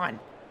on!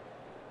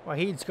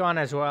 Wahid's gone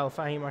as well.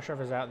 Fahim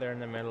Ashraf is out there in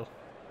the middle.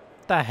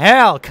 The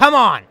hell? Come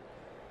on!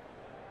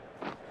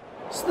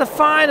 It's the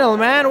final,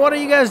 man. What are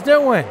you guys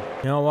doing?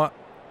 You know what?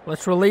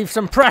 Let's relieve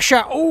some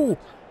pressure. Oh,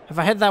 have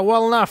I hit that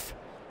well enough?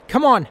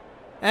 Come on.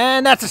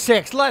 And that's a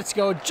 6. Let's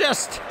go.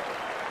 Just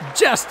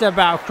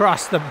about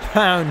crossed the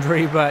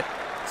boundary, but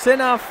it's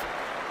enough.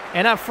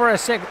 Enough for a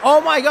 6.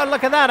 Oh my god,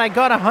 look at that. I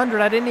got 100.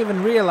 I didn't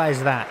even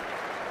realize that.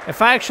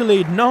 If I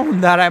actually had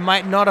known that, I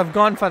might not have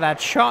gone for that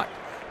shot.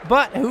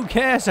 But who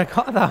cares? I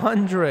got the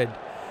 100.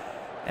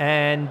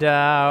 And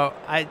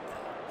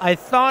I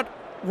thought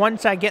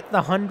once I get the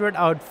 100,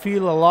 I would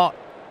feel a lot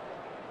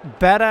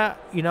better,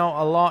 you know,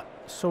 a lot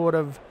sort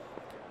of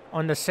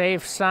on the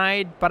safe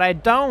side, but I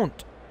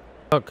don't.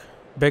 Look,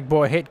 big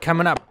boy hit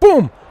coming up.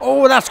 Boom!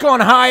 Oh, that's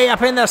going high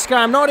up in the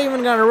sky. I'm not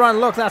even going to run.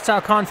 Look, that's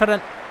how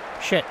confident.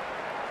 Shit.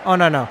 Oh,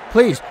 no, no.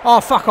 Please. Oh,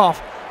 fuck off.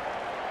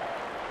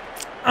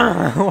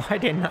 Why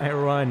didn't I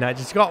run? I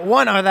just got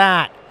 1 of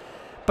that.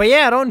 But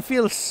yeah, I don't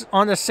feel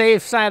on the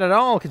safe side at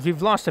all because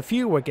we've lost a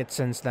few wickets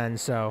since then,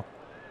 so...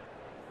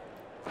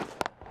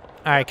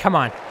 Alright, come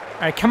on.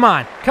 Alright, come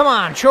on. Come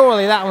on.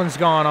 Surely that one's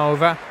gone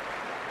over.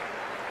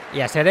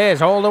 Yes, it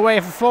is. All the way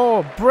for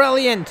 4.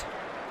 Brilliant.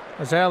 It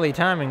was early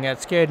timing. That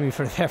scared me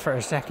for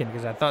a second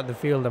because I thought the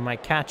fielder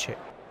might catch it.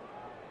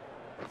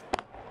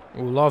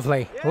 Ooh,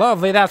 lovely.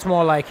 Lovely. That's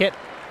more like it.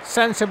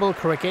 Sensible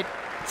cricket.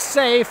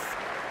 Safe.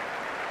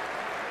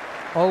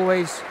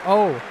 Always.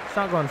 Oh, it's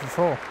not going for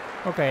 4.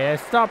 Okay, I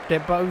stopped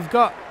it, but we've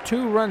got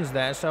 2 runs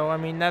there, so, I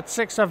mean, that's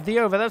 6 of the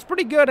over. That's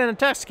pretty good in a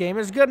test game.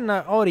 It's good in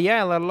an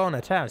ODI, let alone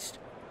a test.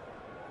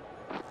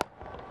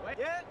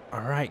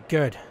 Alright,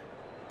 good.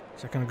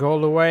 Second goal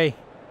all the way.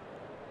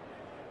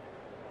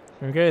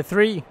 Can we get a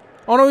 3?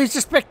 Oh, no, he's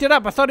just picked it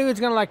up. I thought he was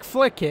going to, like,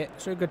 flick it,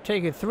 so he could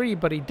take a 3,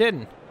 but he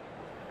didn't.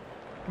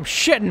 I'm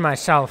shitting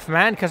myself,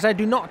 man, because I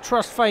do not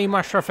trust Fahim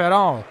Ashraf at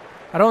all.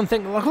 I don't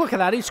think... Look at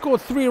that. He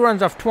scored 3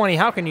 runs off 20.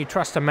 How can you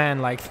trust a man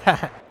like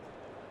that?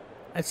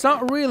 It's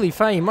not really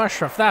Fahim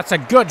Ashraf. That's a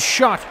good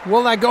shot.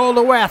 Will that go all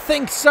the way? I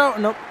think so.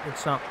 Nope,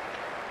 it's not.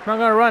 Not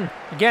going to run.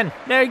 Again.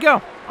 There you go.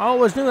 I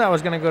always knew that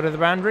was going to go to the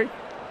boundary.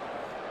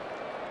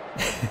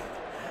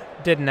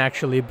 Didn't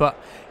actually, but...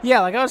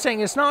 Yeah, like I was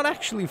saying, it's not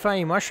actually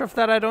Fahim Ashraf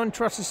that I don't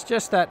trust. It's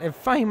just that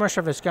if Fahim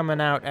Ashraf is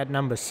coming out at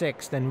number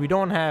 6, then we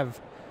don't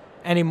have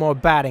any more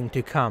batting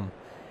to come.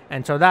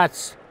 And so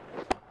that's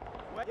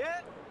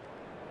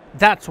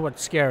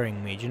what's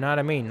scaring me. Do you know what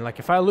I mean? Like,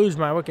 if I lose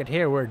my wicket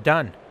here, we're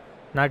done.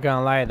 Not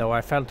gonna lie though, I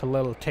felt a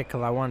little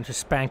tickle. I wanted to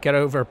spank it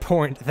over a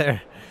point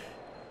there.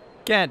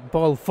 Can't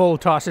bowl full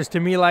tosses to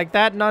me like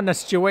that, not in a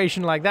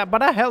situation like that,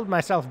 but I held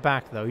myself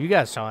back though. You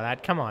guys saw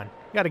that, come on.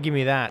 You gotta give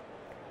me that.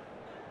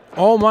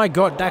 Oh my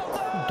god,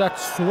 that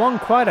swung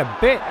quite a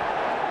bit.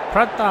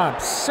 Pratap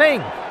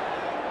Singh.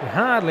 We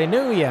hardly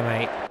knew you,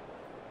 mate.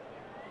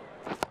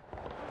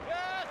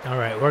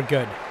 Alright, we're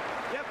good.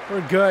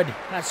 We're good.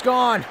 That's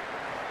gone.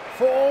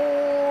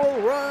 4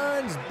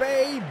 runs,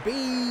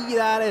 baby.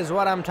 That is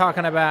what I'm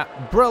talking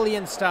about.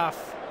 Brilliant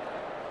stuff.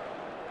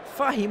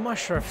 Fahim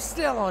Ashraf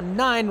still on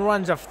 9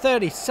 runs of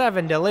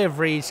 37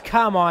 deliveries.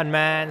 Come on,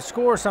 man.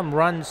 Score some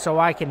runs so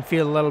I can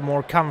feel a little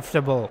more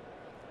comfortable.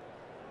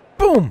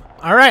 Boom!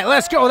 All right,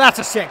 let's go. That's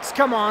a 6.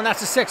 Come on,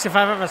 that's a 6 if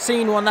I've ever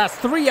seen one. That's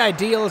 3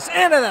 ideals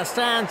into the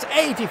stands,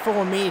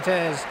 84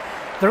 meters.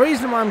 The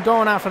reason why I'm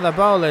going after the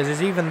bowlers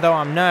is, even though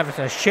I'm nervous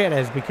as shit,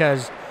 is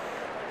because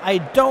I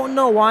don't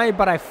know why,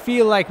 but I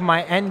feel like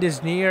my end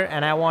is near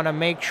and I want to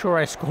make sure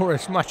I score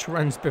as much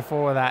runs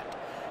before that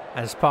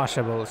as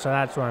possible. So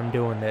that's why I'm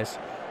doing this.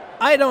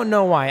 I don't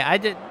know why. I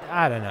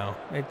don't know.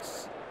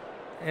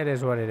 It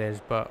is what it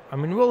is, but I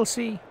mean, we'll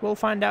see. We'll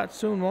find out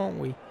soon, won't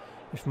we?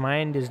 If my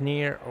end is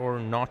near or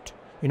not.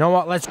 You know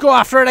what? Let's go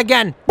after it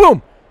again.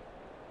 Boom!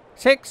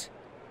 6?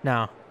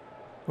 No.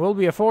 It will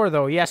be a 4,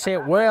 though. Yes,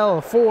 it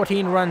will.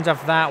 14 runs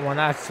off that one.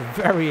 That's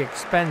very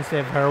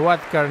expensive.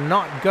 Herwatkar,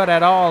 not good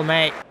at all,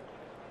 mate.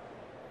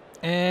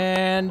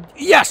 And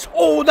yes!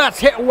 Oh, that's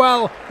hit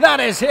well.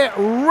 That is hit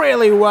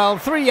really well.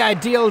 3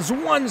 ideals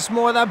once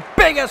more. The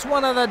biggest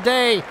one of the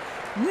day.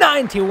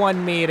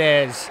 91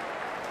 meters.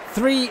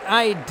 3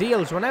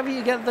 ideals. Whenever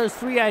you get those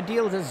 3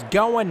 ideals, it's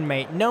going,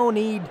 mate. No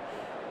need.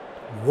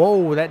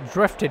 Whoa, that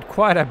drifted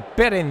quite a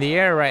bit in the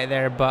air right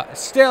there, but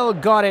still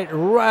got it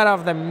right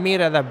off the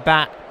meat of the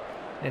bat.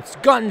 It's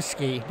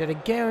Gunski. Did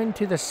it go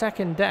into the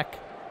second deck?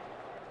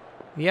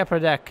 The upper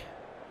deck?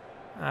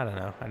 I don't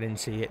know. I didn't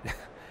see it.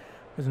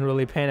 Wasn't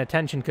really paying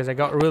attention because I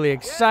got really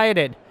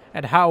excited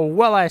at how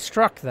well I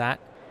struck that.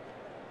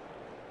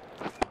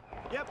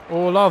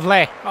 Oh,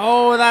 lovely.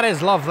 Oh, that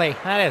is lovely.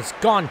 That is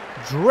gone.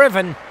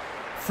 Driven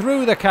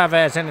through the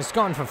covers, and it's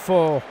gone for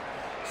 4.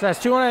 So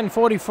that's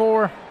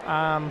 244.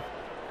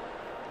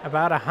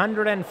 About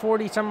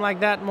 140, something like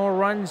that, more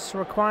runs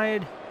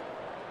required.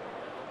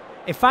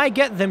 If I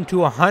get them to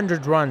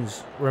 100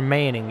 runs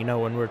remaining, you know,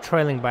 when we're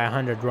trailing by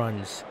 100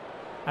 runs,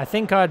 I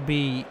think I'd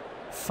be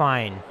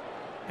fine.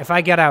 If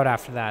I get out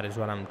after that is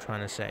what I'm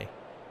trying to say.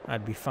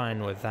 I'd be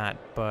fine with that,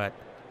 but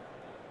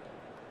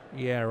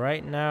yeah,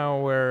 right now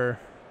we're...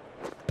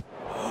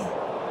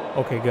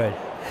 Okay, good.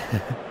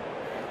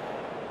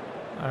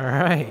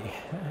 Alright.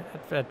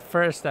 At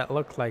first that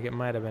looked like it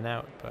might have been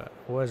out, but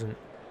it wasn't.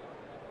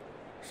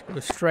 Let's go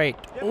straight.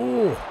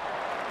 Oh,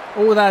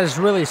 oh, that is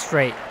really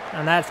straight.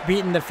 And that's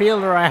beaten the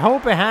fielder. I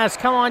hope it has.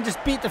 Come on,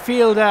 just beat the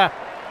fielder.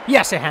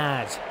 Yes, it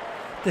has.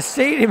 The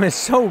stadium is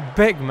so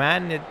big,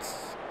 man.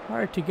 It's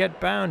hard to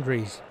get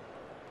boundaries.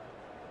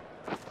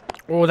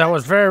 Oh, that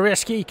was very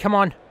risky. Come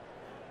on.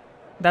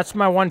 That's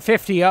my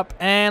 150 up.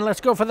 And let's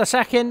go for the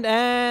second.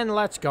 And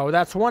let's go.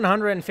 That's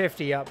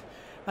 150 up.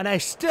 And I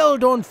still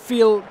don't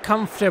feel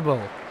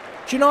comfortable.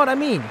 Do you know what I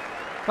mean?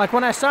 Like,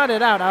 when I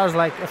started out, I was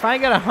like, if I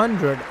get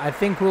 100, I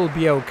think we'll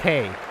be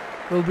okay.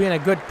 We'll be in a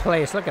good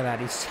place. Look at that.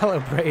 He's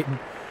celebrating.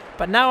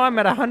 But now I'm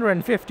at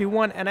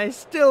 151, and I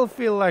still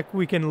feel like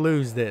we can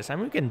lose this. I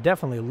mean, we can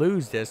definitely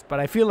lose this, but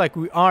I feel like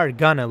we are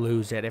gonna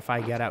lose it if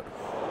I get out.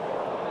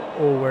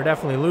 Oh, we're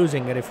definitely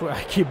losing it if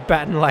I keep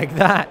batting like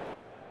that.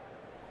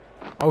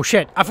 Oh,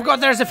 shit. I forgot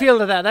there's a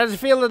fielder there. There's a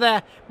fielder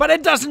there. But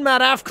it doesn't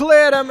matter. I've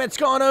cleared him. It's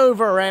gone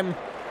over him.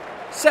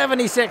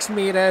 76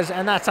 meters,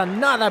 and that's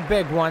another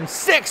big one.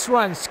 6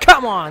 runs.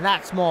 Come on,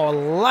 that's more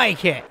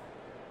like it.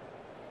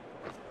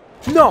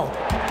 No. No.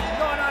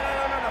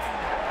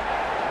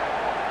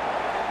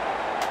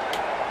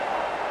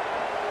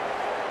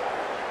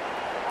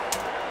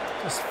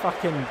 Just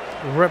fucking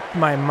ripped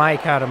my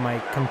mic out of my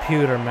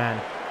computer,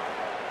 man.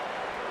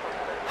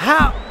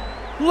 How?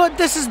 Look,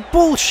 this is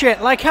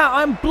bullshit. Like, how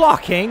I'm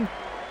blocking,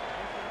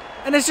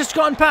 and it's just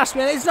gone past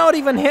me, and it's not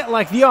even hit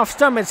like the off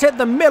stump. It's hit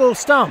the middle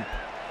stump.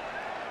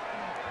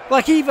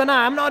 Like, even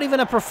I'm not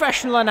even a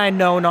professional, and I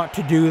know not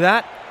to do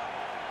that.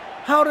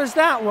 How does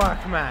that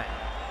work, man?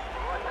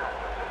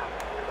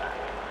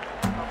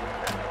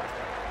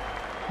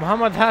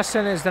 Muhammad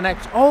Hassan is the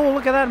next. Oh,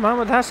 look at that,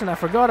 Muhammad Hassan. I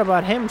forgot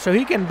about him, so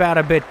he can bat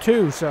a bit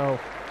too, so.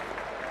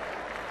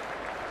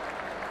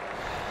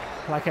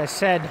 Like I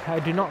said,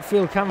 I do not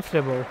feel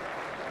comfortable,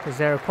 because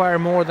they require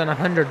more than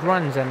 100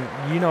 runs, and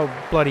you know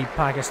bloody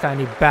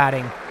Pakistani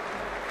batting.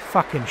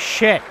 Fucking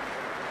shit.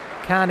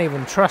 Can't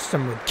even trust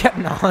them with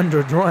getting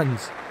 100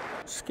 runs.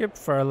 Skip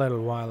for a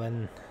little while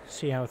and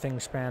see how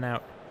things pan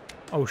out.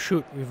 Oh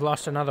shoot, we've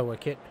lost another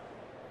wicket.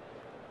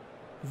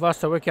 We've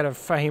lost the wicket of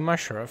Fahim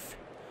Ashraf.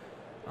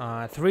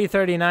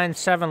 339,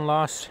 7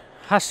 loss.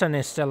 Hassan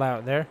is still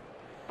out there.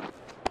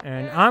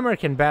 And Amr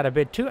can bat a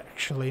bit too,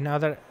 actually. Now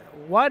that,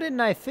 why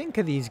didn't I think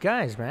of these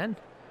guys, man?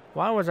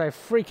 Why was I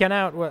freaking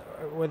out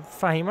with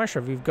Fahim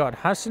Ashraf? We've got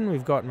Hassan,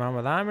 we've got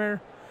Mohammad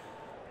Amir.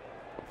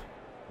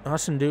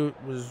 Hassan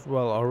was,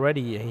 well,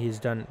 already he's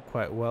done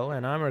quite well,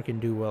 and Amr can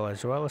do well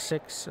as well.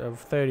 6 of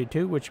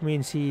 32, which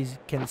means he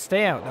can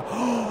stay out.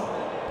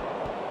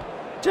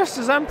 Just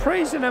as I'm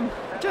praising him,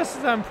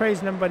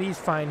 but he's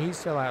fine. He's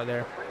still out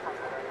there.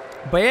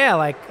 But yeah,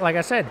 like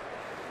I said,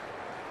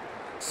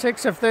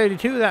 6 of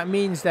 32, that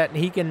means that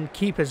he can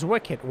keep his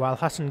wicket while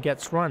Hassan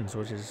gets runs,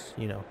 which is,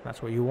 you know,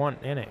 that's what you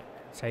want, innit?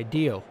 It's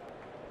ideal.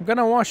 I'm going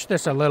to watch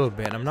this a little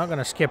bit. I'm not going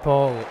to skip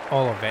all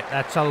of it.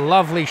 That's a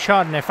lovely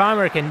shot, and if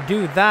Amr can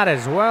do that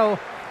as well,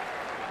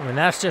 I mean,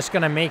 that's just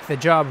going to make the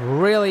job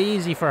really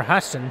easy for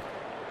Hassan.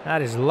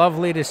 That is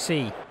lovely to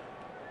see.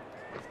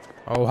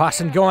 Oh,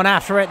 Hassan going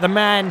after it, the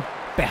man.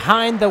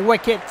 behind the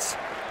wickets,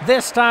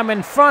 this time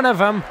in front of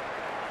him,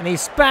 and he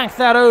spanked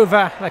that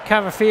over the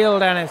cover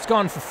field, and it's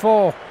gone for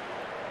 4.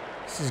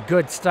 This is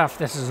good stuff.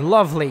 This is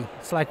lovely.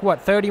 It's like,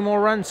 what, 30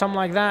 more runs, something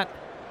like that?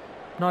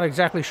 Not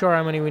exactly sure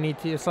how many we need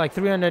to. It's like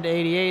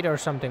 388 or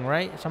something,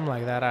 right? Something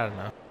like that. I don't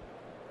know.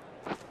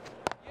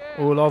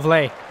 Oh,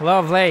 lovely.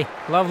 Lovely.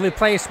 Lovely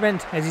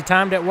placement. Has he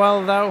timed it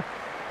well, though?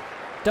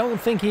 Don't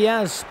think he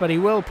has, but he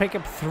will pick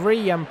up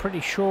 3, I'm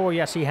pretty sure.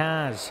 Yes, he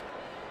has.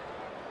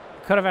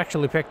 Could have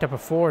actually picked up a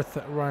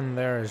 4th run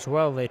there as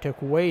well. They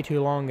took way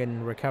too long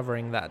in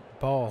recovering that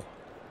ball.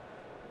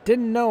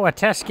 Didn't know a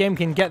test game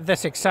can get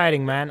this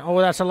exciting, man. Oh,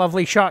 that's a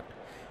lovely shot.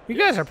 You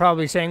guys are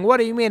probably saying, what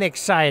do you mean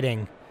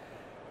exciting?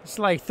 It's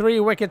like 3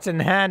 wickets in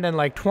hand and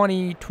like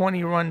 20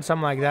 runs,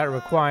 something like that,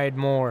 required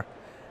more.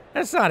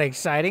 That's not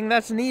exciting.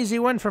 That's an easy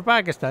win for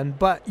Pakistan.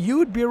 But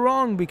you'd be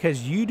wrong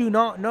because you do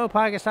not know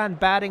Pakistan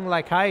batting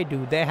like I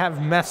do. They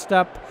have messed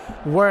up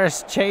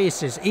worse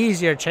chases,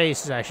 easier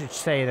chases, I should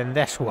say, than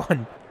this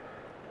one.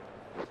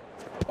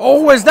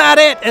 Oh, is that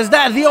it? Is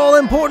that the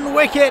all-important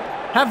wicket?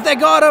 Have they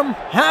got him?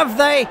 Have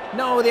they?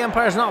 No, the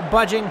umpire's not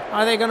budging.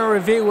 Are they going to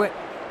review it?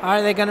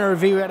 Are they going to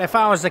review it? If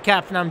I was the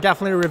captain, I'm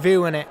definitely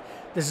reviewing it.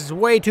 This is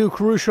way too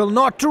crucial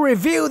not to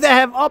review. They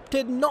have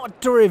opted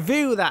not to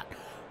review that.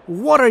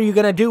 What are you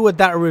going to do with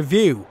that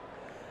review?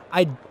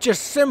 I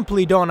just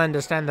simply don't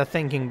understand the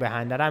thinking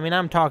behind that. I mean,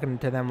 I'm talking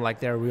to them like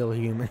they're real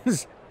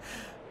humans.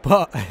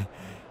 But,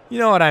 you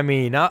know what I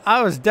mean.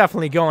 I was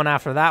definitely going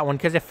after that one.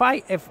 Because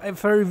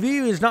if a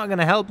review is not going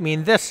to help me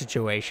in this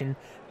situation,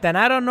 then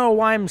I don't know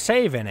why I'm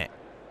saving it.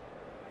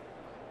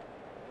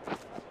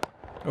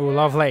 Oh,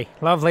 lovely.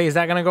 Lovely. Is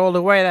that going to go all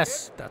the way?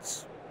 That's...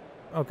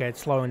 Okay, it's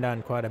slowing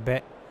down quite a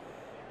bit.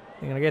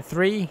 They're going to get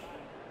 3.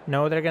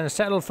 No, they're going to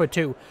settle for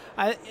 2.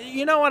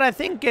 You know what? I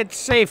think it's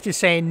safe to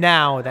say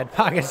now that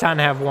Pakistan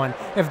have won.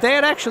 If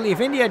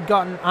India had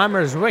gotten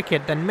Amir's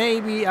wicket, then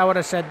maybe I would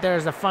have said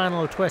there's a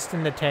final twist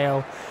in the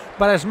tail.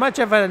 But as much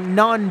of a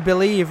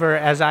non-believer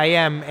as I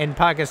am in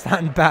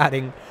Pakistan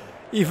batting,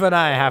 even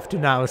I have to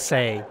now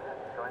say,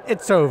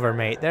 it's over,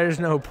 mate. There's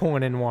no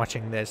point in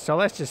watching this. So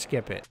let's just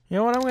skip it. You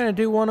know what? I'm going to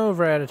do 1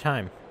 over at a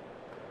time.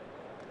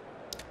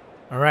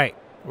 All right.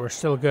 We're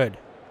still good.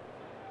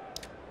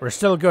 We're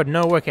still good.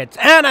 No wickets.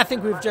 And I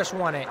think we've just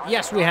won it.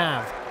 Yes, we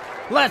have.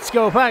 Let's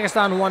go.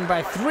 Pakistan won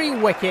by 3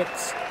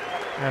 wickets.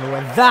 And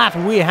with that,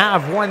 we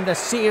have won the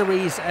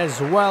series as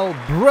well.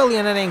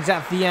 Brilliant innings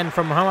at the end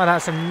from Mohammad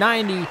Hassan.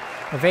 90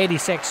 of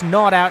 86.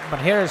 Not out. But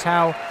here's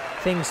how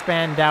things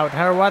panned out.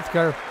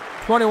 Harwadkar,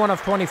 21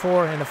 of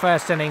 24 in the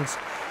first innings.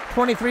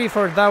 23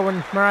 for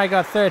Dhawan. Murray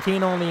got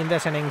 13 only in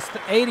this innings.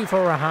 80 for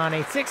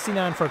Rahane.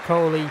 69 for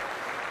Kohli.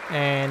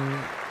 And...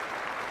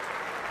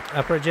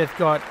 Aparajit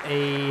got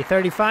a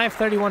 35,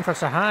 31 for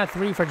Sahar,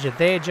 3 for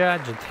Jadeja.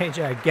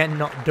 Jadeja again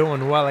not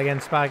doing well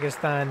against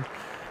Pakistan.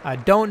 I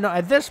don't know.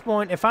 At this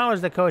point, if I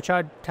was the coach,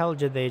 I'd tell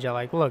Jadeja,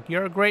 like, look,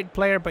 you're a great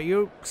player, but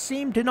you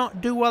seem to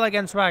not do well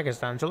against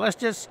Pakistan. So let's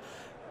just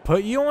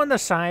put you on the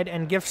side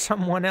and give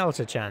someone else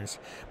a chance.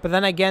 But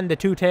then again, the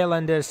 2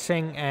 tail-enders,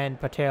 Singh and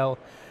Patel,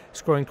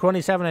 scoring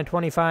 27 and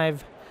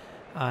 25.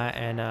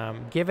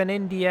 And given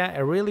India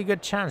a really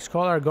good chance.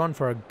 Collar gone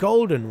for a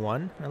golden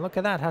one. And look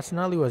at that. Hassan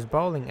Ali was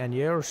bowling and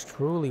yours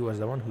truly was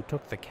the one who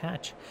took the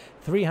catch.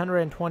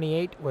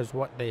 328 was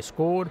what they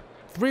scored.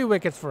 3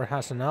 wickets for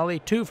Hassan Ali,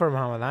 2 for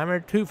Mohammad Amir,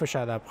 2 for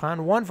Shadab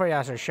Khan, 1 for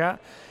Yasir Shah,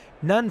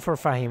 none for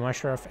Fahim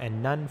Ashraf,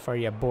 and none for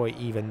your boy,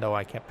 even though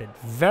I kept it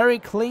very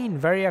clean,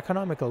 very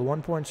economical,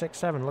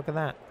 1.67, look at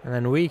that. And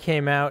then we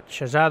came out,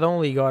 Shahzad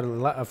only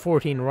got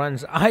 14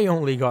 runs, I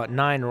only got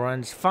 9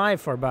 runs, 5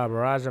 for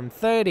Babar Azam,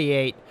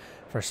 38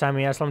 for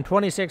Sami Aslam,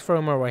 26 for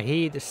Umar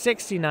Waheed,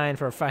 69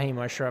 for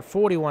Fahim Ashraf,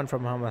 41 for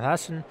Mohammad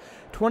Hassan,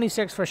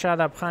 26 for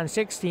Shadab Khan,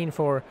 16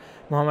 for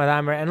Mohammad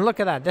Amir, and look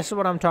at that, this is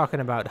what I'm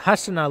talking about.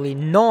 Hassan Ali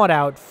not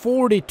out,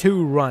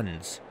 42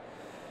 runs.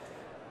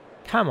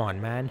 Come on,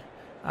 man.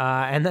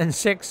 And then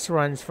 6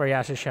 runs for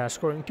Yasir Shah,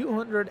 scoring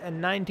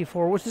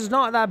 294, which is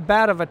not that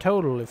bad of a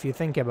total if you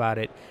think about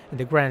it in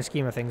the grand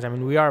scheme of things. I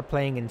mean, we are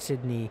playing in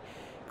Sydney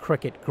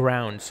cricket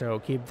ground, so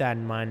keep that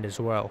in mind as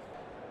well.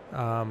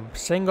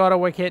 Singh got a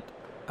wicket,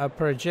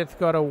 Aparajit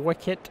got a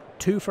wicket,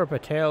 2 for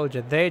Patel,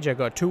 Jadeja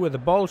got 2 with the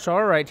ball, so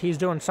alright, he's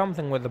doing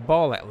something with the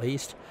ball at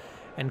least.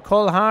 And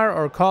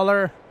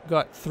Collar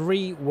got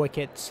 3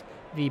 wickets.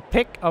 The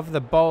pick of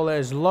the bowler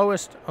is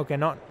lowest. Okay,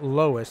 not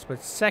lowest,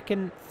 but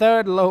second,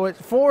 third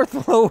lowest,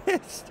 fourth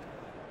lowest.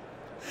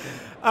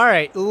 All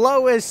right,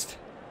 lowest,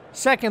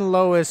 second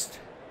lowest,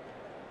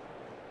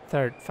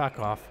 third. Fuck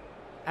off.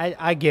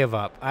 I give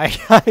up. I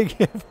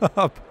give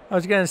up. I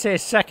was going to say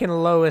second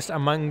lowest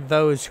among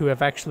those who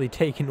have actually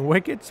taken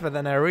wickets, but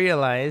then I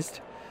realized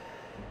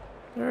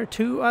there are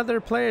 2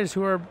 other players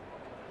who are...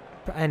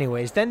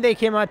 Anyways, then they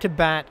came out to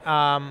bat.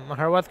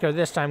 Harwadkar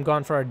this time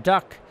gone for a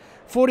duck.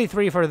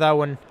 43 for that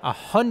one,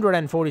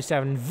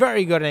 147.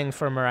 Very good innings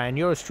for Moran.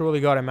 Yours truly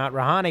got him out.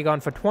 Rahane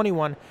gone for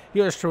 21.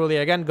 Yours truly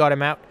again got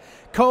him out.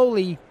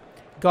 Kohli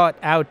got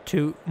out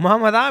to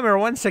Mohammad Amir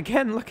once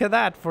again. Look at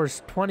that for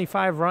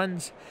 25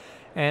 runs.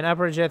 And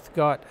Aparajit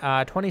got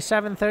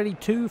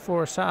 27-32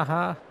 for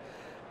Saha.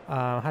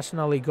 Hassan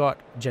Ali got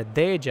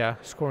Jadeja,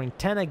 scoring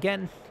 10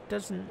 again.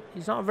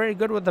 He's not very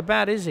good with the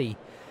bat, is he?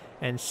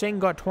 And Singh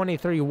got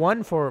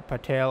 23-1 for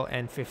Patel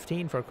and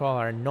 15 for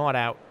Kohler, not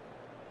out.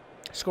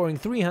 Scoring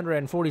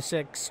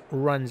 346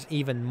 runs,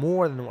 even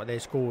more than what they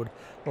scored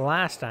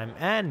last time.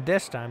 And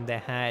this time they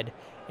had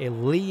a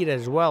lead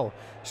as well.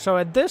 So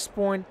at this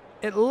point,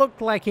 it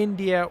looked like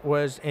India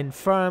was in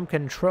firm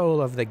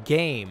control of the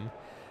game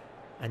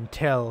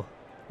until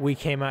we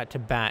came out to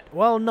bat.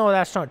 Well, no,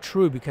 that's not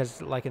true,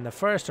 because like in the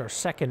first or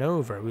second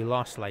over, we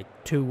lost like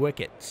 2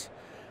 wickets.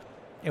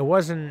 It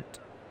wasn't...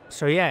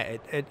 So yeah,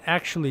 it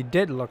actually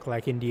did look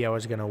like India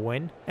was going to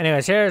win.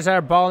 Anyways, here's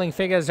our bowling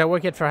figures. A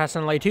wicket for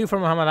Hassan Ali, 2 for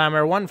Muhammad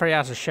Amir, 1 for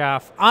Yasir Shah.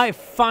 I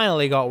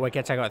finally got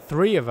wickets. I got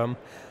 3 of them.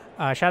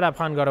 Shadab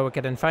Khan got a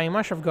wicket, and Fahim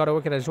Ashraf got a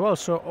wicket as well.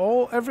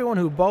 So everyone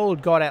who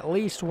bowled got at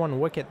least 1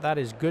 wicket. That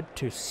is good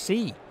to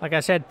see. Like I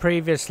said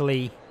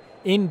previously,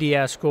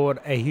 India scored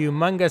a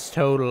humongous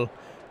total.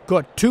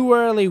 Got 2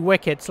 early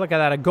wickets. Look at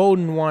that, a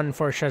golden one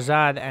for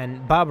Shahzad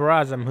and Babar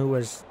Azam,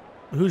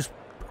 who's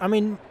I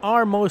mean,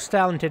 our most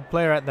talented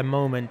player at the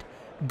moment,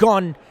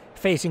 gone,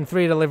 facing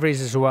 3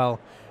 deliveries as well.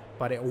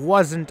 But it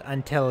wasn't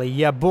until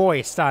your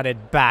boy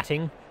started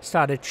batting,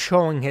 started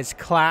showing his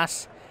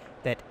class,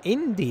 that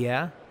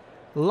India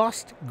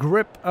lost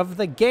grip of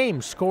the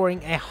game,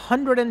 scoring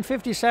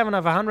 157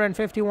 of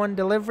 151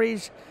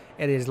 deliveries.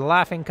 It is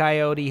Laughing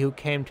Coyote who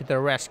came to the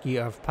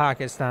rescue of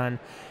Pakistan.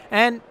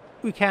 And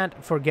we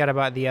can't forget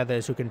about the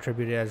others who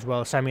contributed as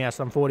well. Sami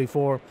Aslam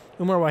 44,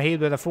 Umar Waheed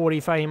with a 40,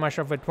 Fahim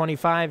Ashraf with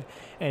 25,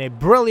 and a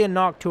brilliant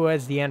knock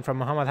towards the end from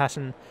Muhammad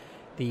Hassan,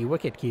 the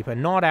wicketkeeper,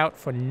 not out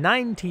for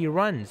 90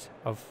 runs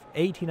of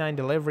 89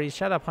 deliveries.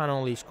 Shadab Khan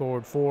only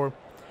scored 4,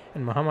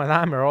 and Muhammad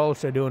Amir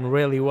also doing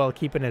really well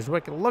keeping his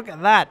wicket. Look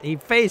at that, he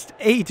faced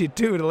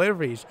 82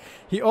 deliveries.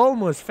 He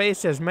almost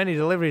faced as many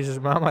deliveries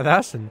as Muhammad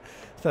Hassan,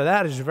 so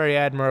that is very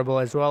admirable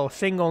as well.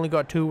 Singh only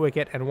got 2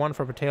 wicket and 1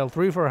 for Patel,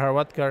 3 for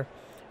Harwatkar.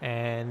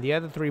 And the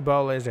other 3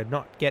 bowlers did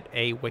not get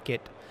a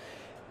wicket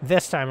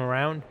this time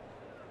around.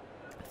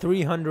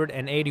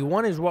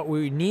 381 is what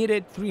we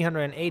needed.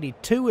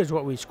 382 is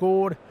what we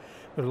scored,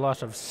 with a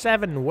loss of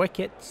 7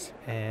 wickets.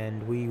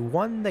 And we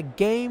won the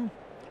game.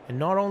 And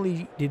not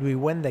only did we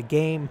win the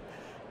game,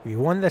 we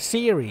won the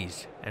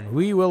series. And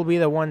we will be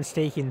the ones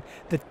taking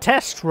the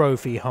Test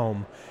trophy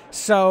home.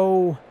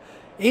 So,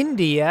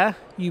 India,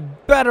 you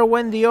better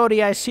win the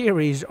ODI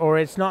series, or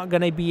it's not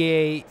going to be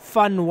a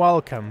fun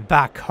welcome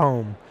back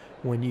home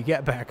when you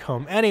get back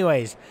home.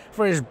 Anyways,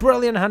 for his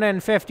brilliant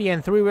 150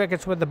 and 3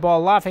 wickets with the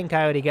ball, Laughing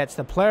Coyote gets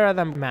the player of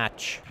the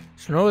match.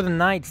 So Northern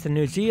Knights, the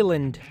New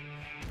Zealand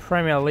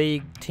Premier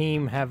League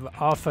team, have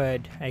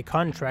offered a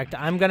contract.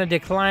 I'm going to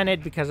decline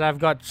it because I've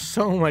got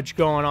so much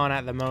going on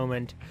at the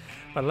moment.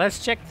 But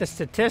let's check the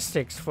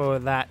statistics for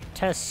that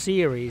Test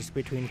series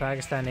between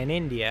Pakistan and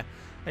India.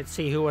 Let's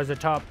see who was the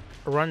top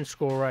run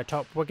scorer,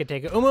 top wicket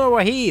taker. Umar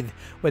Waheed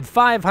with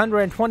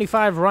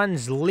 525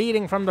 runs,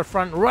 leading from the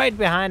front. Right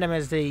behind him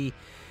is I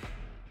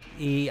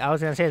was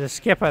going to say the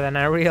skipper, then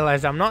I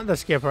realized I'm not the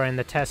skipper in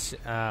the test,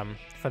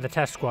 for the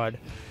Test squad.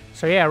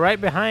 So yeah,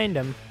 right behind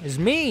him is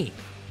me.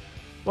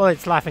 Well,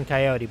 it's Laughing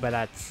Coyote, but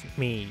that's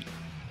me.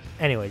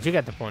 Anyways, you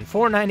get the point.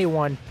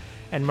 491,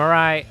 and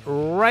Marai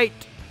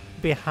right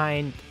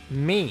behind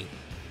me.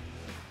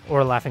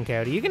 Or Laughing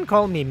Coyote. You can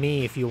call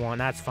me if you want,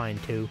 that's fine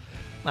too.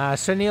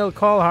 Sunil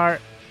Kolhar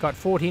got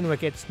 14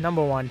 wickets,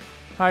 number 1.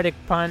 Hardik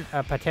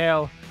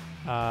Patel,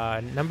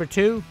 number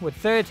 2 with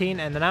 13.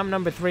 And then I'm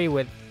number 3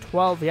 with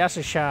 12.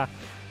 Yasir Shah,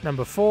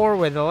 number 4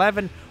 with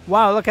 11.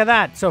 Wow, look at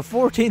that. So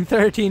 14,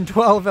 13,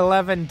 12,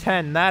 11,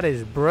 10. That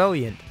is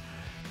brilliant.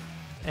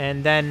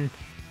 And then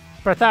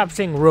Pratap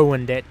Singh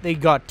ruined it. They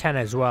got 10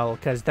 as well,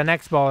 because the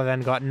next baller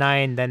then got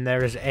 9, then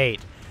there is 8.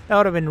 That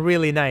would have been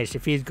really nice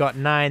if he's got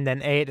 9,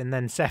 then 8, and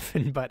then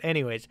 7. But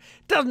anyways,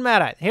 doesn't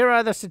matter. Here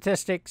are the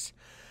statistics.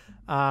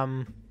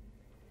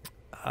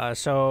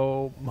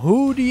 So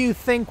who do you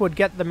think would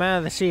get the man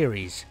of the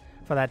series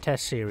for that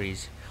Test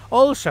series?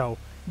 Also,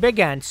 Big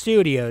Ant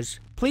Studios,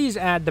 please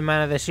add the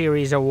man of the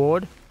series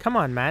award. Come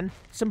on, man.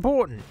 It's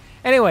important.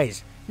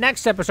 Anyways,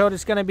 next episode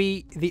is going to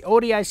be the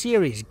ODI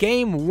series,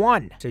 Game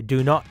 1. So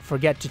do not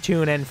forget to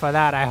tune in for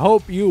that. I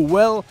hope you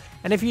will.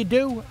 And if you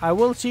do, I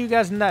will see you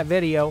guys in that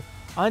video.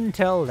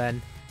 Until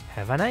then,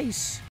 have a nice